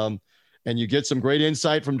and you get some great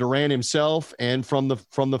insight from Duran himself and from the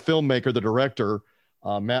filmmaker, the director,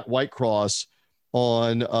 Matt Whitecross,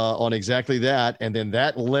 on exactly that. And then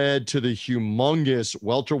that led to the humongous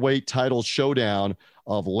welterweight title showdown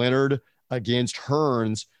of Leonard against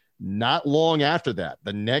Hearns. Not long after that,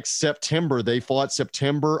 the next September, they fought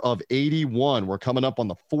September of 81. We're coming up on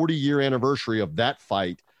the 40-year anniversary of that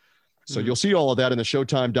fight. So you'll see all of that in the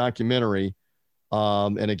Showtime documentary.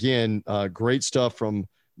 And again, great stuff from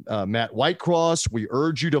Matt Whitecross. We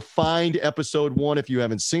urge you to find episode 1 if you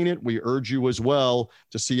haven't seen it. We urge you as well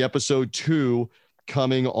to see episode 2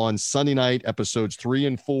 coming on Sunday night. Episodes 3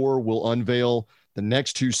 and 4 will unveil the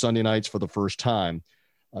next 2 Sunday nights for the first time.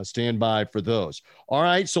 Stand by for those. All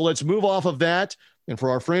right, so let's move off of that. And for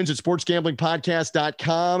our friends at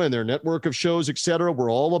sportsgamblingpodcast.com and their network of shows, etc., we're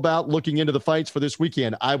all about looking into the fights for this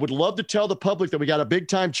weekend. I would love to tell the public that we got a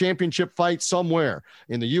big-time championship fight somewhere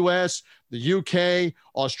in the U.S., the UK,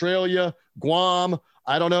 Australia, Guam,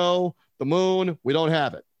 I don't know, the moon. We don't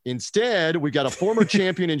have it. Instead, we got a former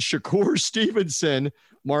champion in Shakur Stevenson,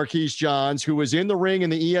 Marquise Johns, who was in the ring in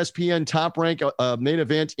the ESPN Top Rank main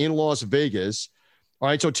event in Las Vegas. All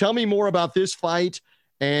right, so tell me more about this fight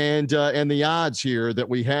and the odds here that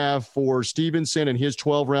we have for Stevenson and his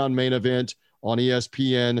 12-round main event on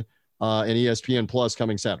ESPN and ESPN Plus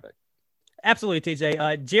coming Saturday. Absolutely,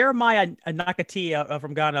 TJ. Jeremiah Nakathila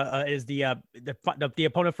from Ghana is the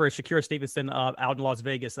opponent for Shakur Stevenson out in Las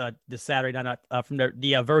Vegas this Saturday night from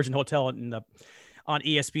the Virgin Hotel on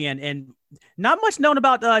ESPN. And not much known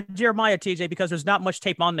about Jeremiah, TJ, because there's not much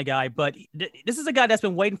tape on the guy. But this is a guy that's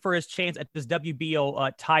been waiting for his chance at this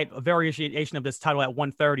WBO type, a variation of this title at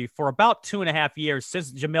 130 for about 2.5 years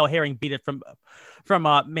since Jamel Herring beat it from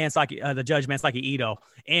Mansaki, the judge Mansaki Ito.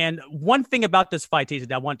 And one thing about this fight, TJ,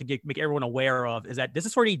 that I want to make everyone aware of is that this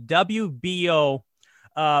is for the WBO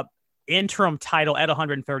interim title at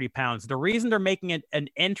 130 pounds. The reason they're making it an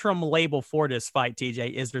interim label for this fight,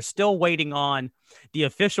 TJ, is they're still waiting on the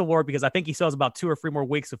official word, because I think he still has about 2 or 3 more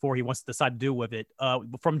weeks before he wants to decide to do with it,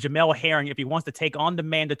 from Jamel Herring, if he wants to take on the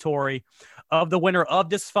mandatory of the winner of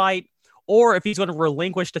this fight, or if he's going to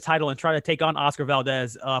relinquish the title and try to take on Oscar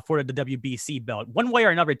Valdez for the WBC belt. One way or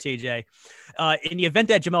another, TJ, in the event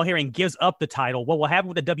that Jamel Herring gives up the title, what will happen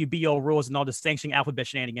with the WBO rules and all the sanctioning alphabet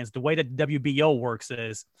shenanigans, the way that the WBO works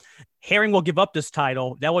is Herring will give up this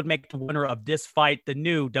title. That would make the winner of this fight the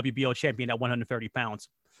new WBO champion at 130 pounds.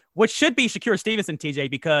 Which should be Shakur Stevenson,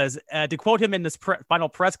 TJ, because to quote him in this final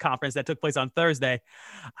press conference that took place on Thursday,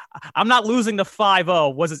 "I'm not losing the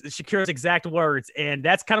 5-0" was Shakur's exact words. And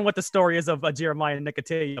that's kind of what the story is of Jeremiah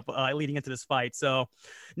Nakathila leading into this fight. So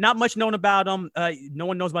not much known about him. No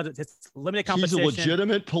one knows about it. It's limited competition. He's a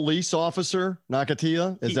legitimate police officer,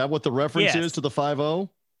 Nakathila? Is that what the reference is to the 5-0?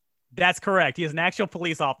 That's correct. He is an actual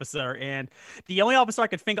police officer. And the only officer I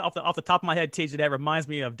could think of off the top of my head, TJ, that reminds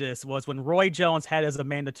me of this was when Roy Jones had as a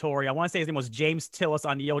mandatory, I want to say his name was James Tillis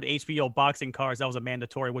on the old HBO boxing cards. That was a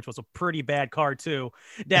mandatory, which was a pretty bad card too,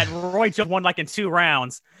 that Roy Jones won like in 2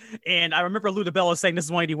 rounds. And I remember Lou DiBello saying this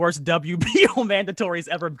is one of the worst WBO mandatories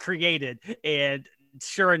ever created. And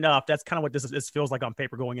sure enough, that's kind of what this feels like on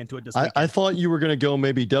paper going into it this weekend. I thought you were going to go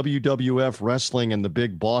maybe WWF wrestling and the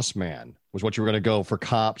Big Boss Man was what you were going to go for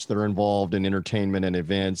cops that are involved in entertainment and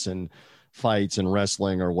events and fights and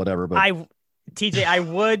wrestling or whatever. But TJ, I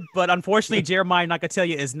would, but unfortunately, Jeremiah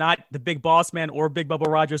Nakathila is not the Big Boss Man or Big Bubba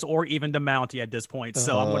Rogers or even the Mountie at this point.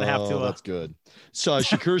 So I'm going to have to. That's good. So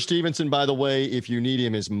Shakur Stevenson, by the way, if you need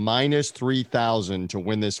him, is minus 3,000 to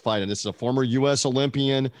win this fight. And this is a former U.S.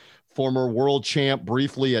 Olympian, former world champ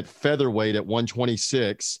briefly at featherweight at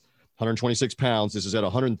 126 pounds. This is at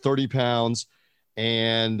 130 pounds.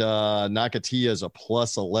 And Nakathila is a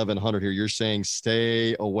plus 1,100 here. You're saying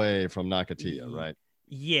stay away from Nakathila, right?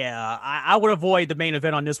 Yeah, I would avoid the main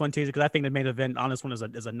event on this one, TJ, because I think the main event on this one is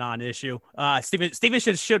a non-issue.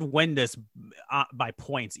 Stevenson should win this by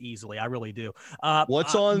points easily. I really do.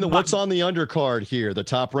 What's on the undercard here? The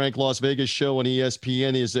Top Rank Las Vegas show on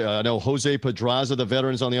ESPN is I know Jose Pedraza, the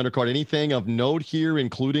veterans on the undercard. Anything of note here,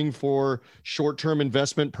 including for short-term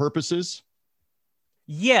investment purposes?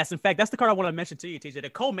 Yes, in fact, that's the card I want to mention to you, TJ. The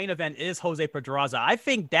co-main event is Jose Pedraza. I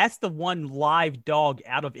think that's the one live dog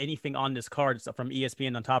out of anything on this card from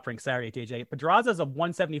ESPN on Top Rank Saturday, TJ. Pedraza is a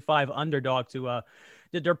 175 underdog to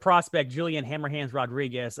their prospect, Julian Hammerhands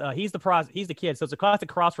Rodriguez. He's the kid, so it's a classic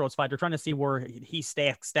crossroads fight. They're trying to see where he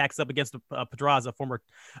stacks up against Pedraza, former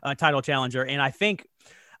title challenger. And I think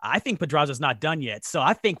Pedraza's not done yet, so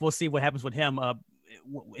I think we'll see what happens with him.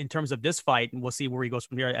 in terms of this fight, and we'll see where he goes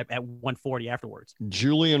from here at 140 afterwards.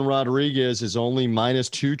 Julian Rodriguez is only minus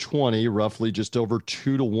 220, roughly just over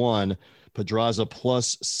 2-1. Pedraza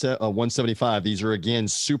plus 175. These are, again,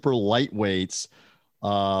 super lightweights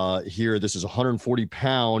here. This is a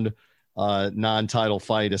 140-pound non-title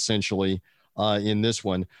fight, essentially, in this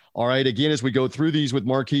one. All right, again, as we go through these with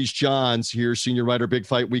Marquise Johns here, senior writer,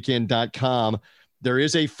 BigFightWeekend.com, there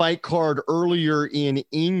is a fight card earlier in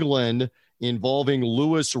England involving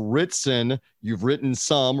Lewis Ritson. You've written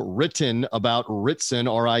about Ritson,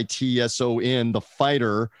 Ritson, the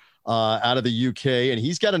fighter out of the UK, and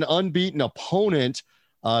he's got an unbeaten opponent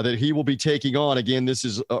that he will be taking on. Again, this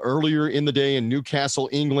is earlier in the day in Newcastle,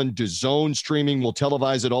 England. DAZN streaming will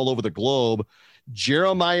televise it all over the globe.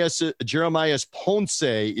 Jeremias Ponce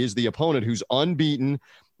is the opponent who's unbeaten.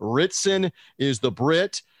 Ritson is the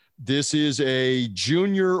Brit. This is a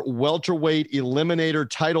junior welterweight eliminator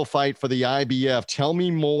title fight for the IBF. Tell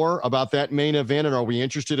me more about that main event, and are we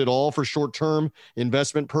interested at all for short-term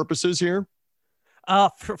investment purposes here?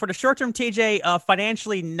 For the short term, TJ,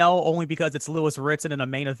 financially, no, only because it's Lewis Ritson in a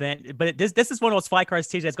main event. But this is one of those fight cards,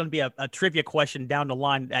 TJ. It's going to be a trivia question down the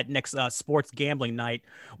line at next sports gambling night.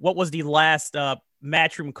 What was the last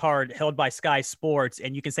Matchroom card held by Sky Sports?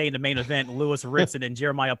 And you can say in the main event, Lewis Ritson and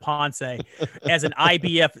Jeremiah Ponce as an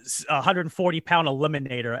IBF 140-pound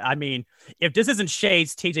eliminator. I mean, if this isn't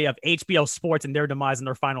shades, TJ, of HBO Sports and their demise in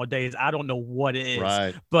their final days, I don't know what it is.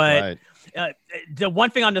 Right. But the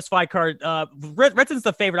one thing on this fight card, Ritson's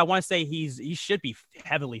the favorite. I want to say he should be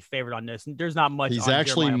heavily favored on this. There's not much. He's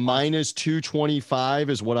actually minus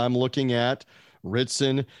 225 is what I'm looking at,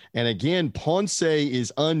 Ritson. And again, Ponce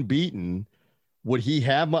is unbeaten. Would he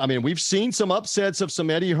have? I mean, we've seen some upsets of some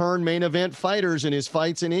Eddie Hearn main event fighters in his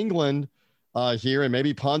fights in England here, and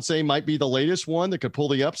maybe Ponce might be the latest one that could pull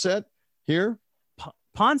the upset here.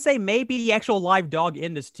 Ponce may be the actual live dog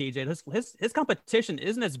in this, TJ. His competition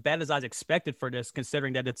isn't as bad as I was expected for this,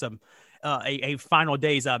 considering that it's a final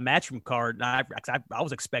days Matchroom card. I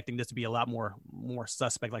was expecting this to be a lot more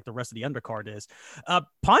suspect, like the rest of the undercard is.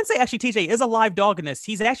 Ponce actually, TJ, is a live dog in this.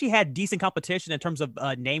 He's actually had decent competition in terms of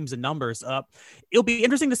names and numbers. It'll be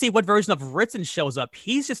interesting to see what version of Ritson shows up.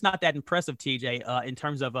 He's just not that impressive, TJ, in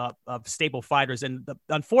terms of stable fighters. And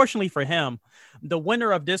unfortunately for him, the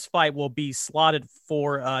winner of this fight will be slotted for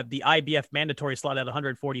the IBF mandatory slot at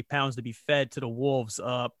 140 pounds to be fed to the Wolves.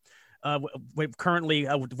 Currently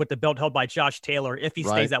with the belt held by Josh Taylor, if he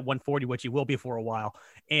stays at 140, which he will be for a while.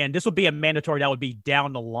 And this would be a mandatory that would be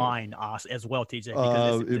down the line as well,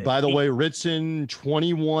 TJ. By the way, Ritson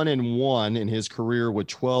 21-1 in his career with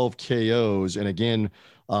 12 KOs. And again,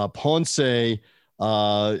 Ponce,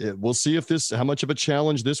 we'll see how much of a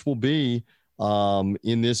challenge this will be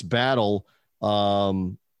in this battle.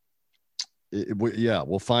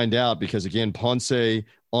 We'll find out, because again, Ponce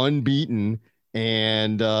unbeaten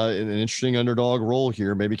and an interesting underdog role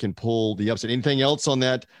here. Maybe can pull the upset. Anything else on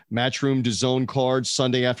that Matchroom DAZN card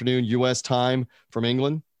Sunday afternoon U.S. time from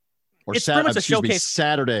England? Or it's pretty much a showcase.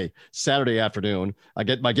 Saturday afternoon. I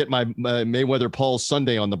get my Mayweather Paul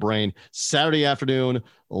Sunday on the brain. Saturday afternoon,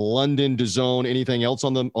 London DAZN. Anything else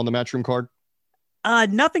on the Matchroom card?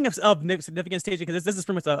 Nothing of significance, TJ, because this is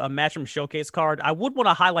pretty much a Matchroom showcase card. I would want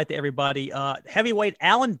to highlight to everybody, heavyweight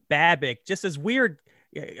Alan Babic, just as weird,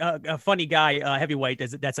 a funny guy, heavyweight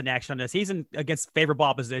that's in action on this. He's against favorable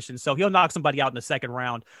opposition, so he'll knock somebody out in the second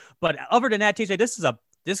round. But other than that, TJ,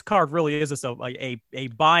 this card really is just a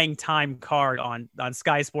buying time card on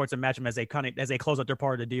Sky Sports and Matchroom as they close out their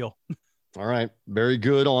part of the deal. All right. Very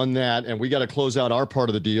good on that. And we got to close out our part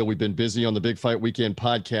of the deal. We've been busy on the Big Fight Weekend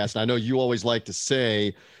podcast. And I know you always like to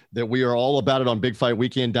say that we are all about it on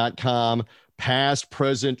BigFightWeekend.com. Past,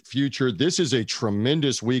 present, future. This is a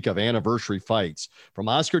tremendous week of anniversary fights. From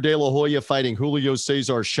Oscar De La Hoya fighting Julio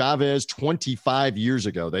Cesar Chavez 25 years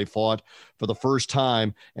ago. They fought for the first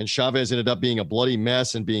time, and Chavez ended up being a bloody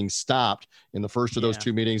mess and being stopped in the first of those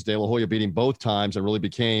two meetings. De La Hoya beat him both times and really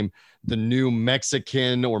became the new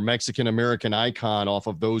Mexican or Mexican-American icon off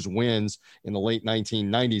of those wins in the late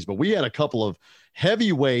 1990s. But we had a couple of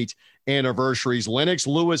heavyweight anniversaries. Lennox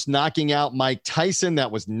Lewis knocking out Mike Tyson. That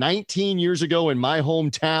was 19 years ago in my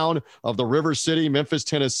hometown of the River City, Memphis,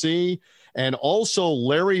 Tennessee. And also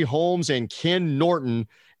Larry Holmes and Ken Norton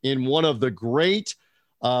in one of the great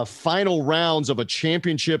final rounds of a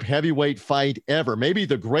championship heavyweight fight ever. Maybe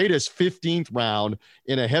the greatest 15th round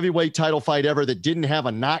in a heavyweight title fight ever that didn't have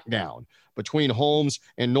a knockdown between Holmes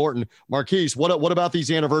and Norton. Marquise, what about these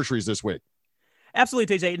anniversaries this week?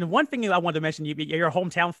 Absolutely, TJ. And one thing I wanted to mention, your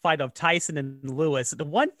hometown fight of Tyson and Lewis. The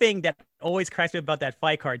one thing that always cracks me about that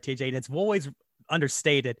fight card, TJ, and it's always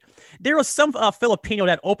understated. There was some Filipino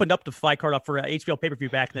that opened up the fight card up for HBO pay-per-view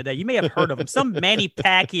back in the day. You may have heard of him. Some Manny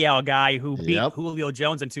Pacquiao guy who beat Julio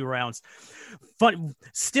Jones in 2 rounds. Fun,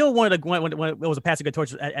 still one of the when it was a passing good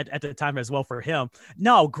torch at the time as well for him.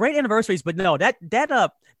 No, great anniversaries, but no, that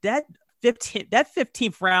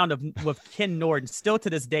 15th round with Ken Norton still to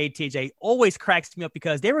this day, TJ, always cracks me up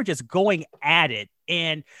because they were just going at it.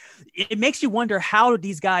 And it makes you wonder how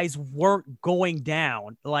these guys weren't going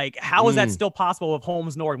down. Like, how is that still possible with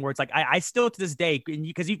Holmes Norton, where it's like, I still to this day,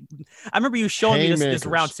 because I remember you showing me this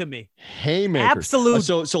round to me. Haymakers. Absolute.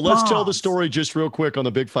 So let's tell the story just real quick on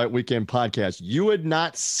the Big Fight Weekend podcast. You had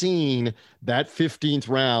not seen that 15th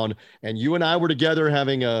round, and you and I were together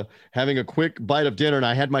having a quick bite of dinner, and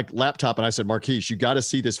I had my laptop, and I said, Marquise, you got to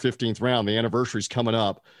see this 15th round. The anniversary's coming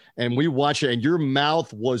up. And we watch it, and your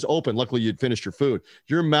mouth was open. Luckily, you'd finished your food.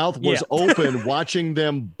 Your mouth was open watching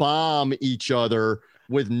them bomb each other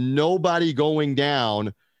with nobody going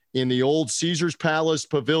down in the old Caesars Palace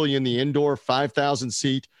Pavilion, the indoor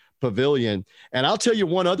 5,000-seat pavilion. And I'll tell you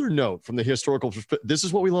one other note from the historical. This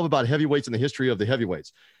is what we love about heavyweights and the history of the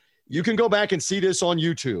heavyweights. You can go back and see this on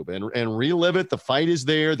YouTube and relive it. The fight is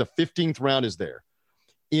there. The 15th round is there.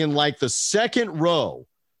 In like the second row,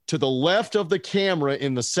 to the left of the camera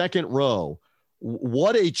in the second row,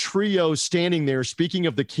 what a trio standing there. Speaking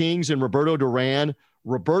of the Kings and Roberto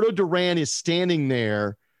Duran is standing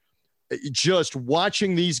there just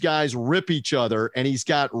watching these guys rip each other. And he's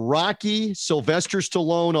got Rocky, Sylvester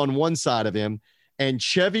Stallone on one side of him, and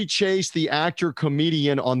Chevy Chase, the actor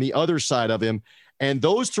comedian, on the other side of him. And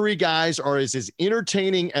those 3 guys are as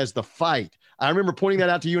entertaining as the fight. I remember pointing that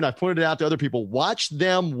out to you, and I pointed it out to other people. Watch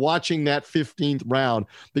them watching that 15th round,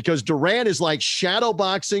 because Duran is like shadow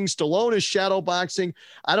boxing. Stallone is shadow boxing.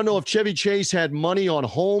 I don't know if Chevy Chase had money on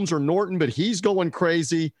Holmes or Norton, but he's going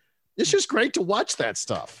crazy. It's just great to watch that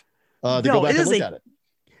stuff. To go back and look at it.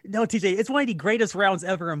 No, TJ, it's one of the greatest rounds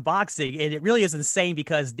ever in boxing, and it really is insane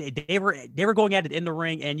because they were going at it in the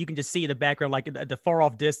ring, and you can just see in the background, like at the far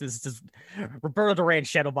off distance, just Roberto Duran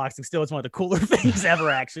shadow boxing still is one of the cooler things ever,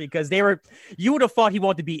 actually, because you would have thought he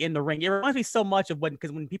wanted to be in the ring. It reminds me so much of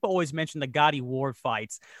because when people always mention the Gotti Ward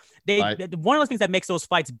fights, one of those things that makes those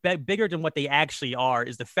fights bigger than what they actually are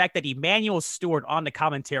is the fact that Emmanuel Stewart on the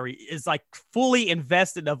commentary is like fully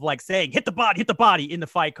invested of like saying, hit the body in the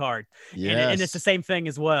fight card. Yes. And it's the same thing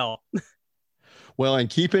as well. Well, and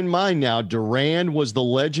keep in mind now, Duran was the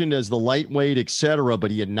legend as the lightweight, etc.,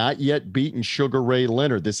 but he had not yet beaten Sugar Ray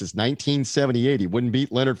Leonard. This is 1978. He wouldn't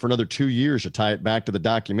beat Leonard for another 2 years, to tie it back to the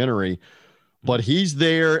documentary. But he's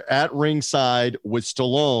there at ringside with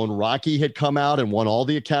Stallone. Rocky had come out and won all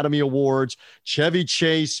the Academy Awards. Chevy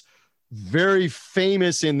Chase, very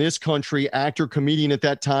famous in this country, actor, comedian at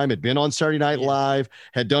that time, had been on Saturday Night Live,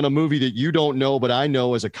 had done a movie that you don't know, but I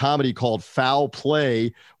know, as a comedy called Foul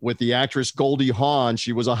Play with the actress Goldie Hawn.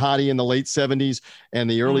 She was a hottie in the late 70s and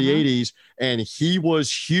the early 80s, and he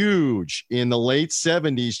was huge in the late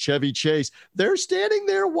 70s, Chevy Chase. They're standing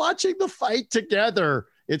there watching the fight together.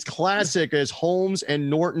 It's classic as Holmes and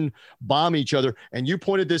Norton bomb each other. And you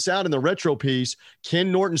pointed this out in the retro piece. Ken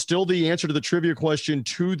Norton, still the answer to the trivia question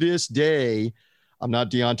to this day. I'm not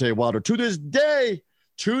Deontay Wilder. To this day,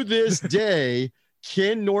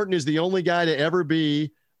 Ken Norton is the only guy to ever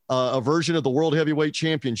be a version of the World Heavyweight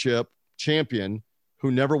Championship champion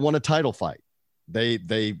who never won a title fight.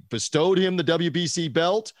 They bestowed him the WBC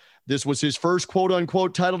belt. This was his first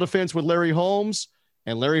quote-unquote title defense with Larry Holmes.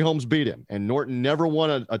 And Larry Holmes beat him. And Norton never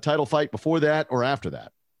won a title fight before that or after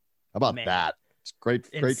that. How about that? It's great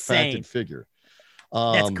fact and figure.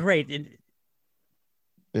 That's great.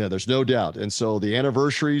 Yeah, there's no doubt. And so the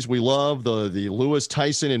anniversaries we love, the Lewis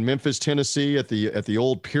Tyson in Memphis, Tennessee, at the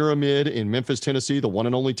old Pyramid in Memphis, Tennessee, the one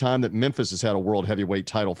and only time that Memphis has had a world heavyweight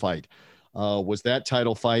title fight was that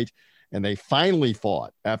title fight. And they finally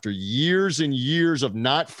fought after years and years of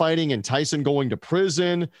not fighting and Tyson going to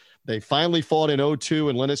prison. They finally fought in 2002,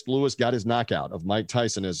 and Lennox Lewis got his knockout of Mike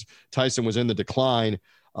Tyson as Tyson was in the decline.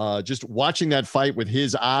 Just watching that fight with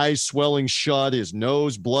his eyes swelling shut, his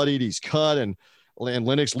nose bloodied, he's cut, and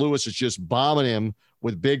Lennox Lewis is just bombing him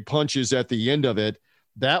with big punches at the end of it.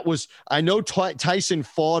 That was, I know Tyson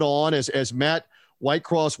fought on, as Matt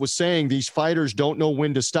Whitecross was saying, these fighters don't know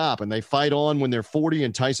when to stop, and they fight on when they're 40,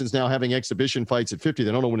 and Tyson's now having exhibition fights at 50.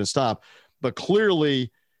 They don't know when to stop. But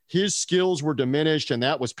clearly, his skills were diminished, and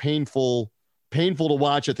that was painful to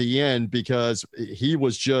watch at the end because he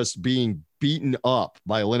was just being beaten up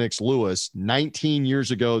by Lennox Lewis 19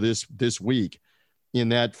 years ago this week in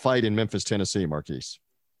that fight in Memphis, Tennessee, Marquise.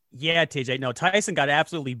 Yeah, TJ. No, Tyson got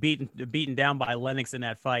absolutely beaten down by Lennox in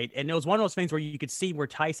that fight. And it was one of those things where you could see where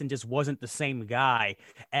Tyson just wasn't the same guy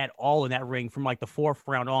at all in that ring from like the fourth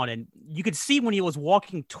round on. And you could see when he was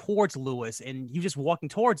walking towards Lewis and you just walking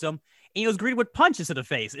towards him and he was greeted with punches to the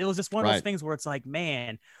face. It was just one of those things where it's like,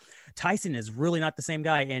 man, Tyson is really not the same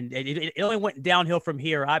guy. And it only went downhill from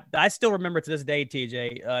here. I still remember to this day,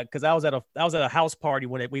 TJ, because I was at a house party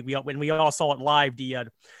when we all saw it live,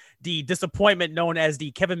 the disappointment known as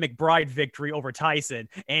the Kevin McBride victory over Tyson.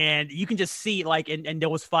 And you can just see like in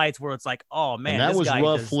those fights where it's like, oh man, and that was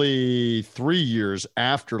roughly 3 years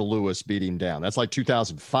after Lewis beat him down. That's like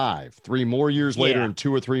 2005, 3 more years later and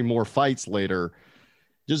 2 or 3 more fights later.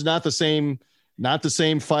 Just not the same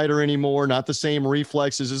fighter anymore, not the same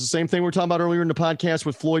reflexes. It's the same thing we were talking about earlier in the podcast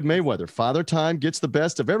with Floyd Mayweather. Father Time gets the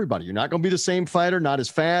best of everybody. You're not going to be the same fighter, not as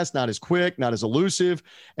fast, not as quick, not as elusive.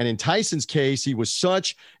 And in Tyson's case, he was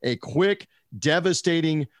such a quick,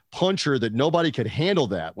 devastating puncher that nobody could handle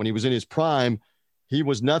that when he was in his prime. He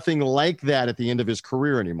was nothing like that at the end of his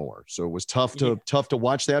career anymore. So it was tough to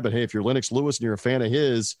watch that. But hey, if you're Lennox Lewis and you're a fan of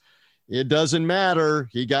his, it doesn't matter.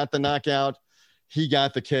 He got the knockout. He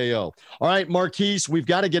got the KO. All right, Marquise, we've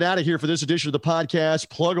got to get out of here for this edition of the podcast.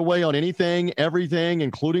 Plug away on anything, everything,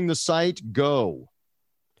 including the site. Go.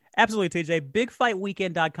 Absolutely, TJ.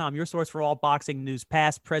 BigFightWeekend.com, your source for all boxing news,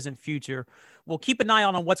 past, present, future. We'll keep an eye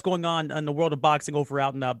on what's going on in the world of boxing over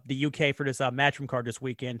out in the UK for this Matchroom card this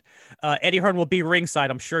weekend. Eddie Hearn will be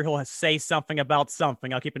ringside. I'm sure he'll say something about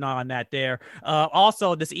something. I'll keep an eye on that there.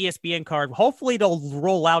 Also, this ESPN card, hopefully they'll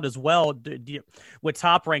roll out as well with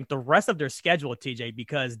Top Rank the rest of their schedule, TJ,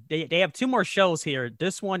 because they have 2 more shows here,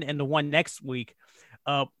 this one and the one next week.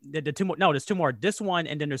 There's 2 more. This one,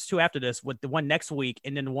 and then there's 2 after this, with the one next week,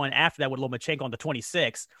 and then the one after that with Lomachenko on the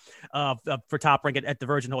 26th for Top Rank at the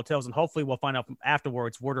Virgin Hotels. And hopefully we'll find out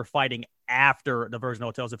afterwards where they're fighting after the Virgin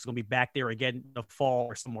Hotels, if it's going to be back there again in the fall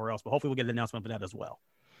or somewhere else. But hopefully we'll get an announcement for that as well.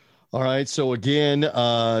 All right. So again,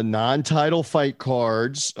 non-title fight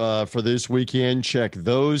cards for this weekend. Check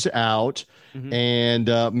those out. Mm-hmm.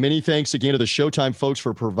 And many thanks again to the Showtime folks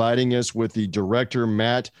for providing us with the director,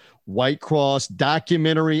 Matt Whitecross.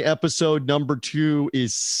 Documentary episode number 2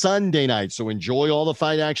 is Sunday night. So enjoy all the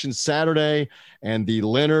fight action Saturday. And the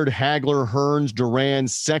Leonard Hagler Hearns Duran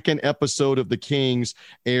second episode of The Kings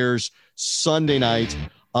airs Sunday night.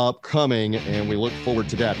 Upcoming, and we look forward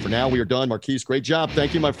to that. For now, we are done. Marquise, great job.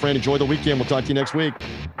 Thank you, my friend. Enjoy the weekend. We'll talk to you next week.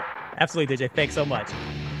 Absolutely, DJ. Thanks so much.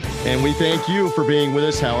 And we thank you for being with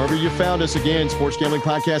us. However you found us, again,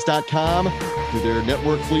 sportsgamblingpodcast.com, through their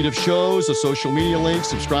network fleet of shows, the social media links.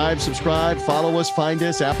 Subscribe, follow us, find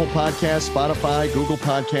us, Apple Podcasts, Spotify, Google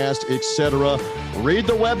Podcasts, etc. Read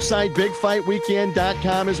the website,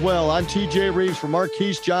 bigfightweekend.com as well. I'm TJ Reeves for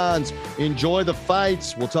Marquise Johns. Enjoy the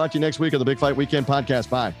fights. We'll talk to you next week on the Big Fight Weekend podcast.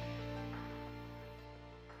 Bye.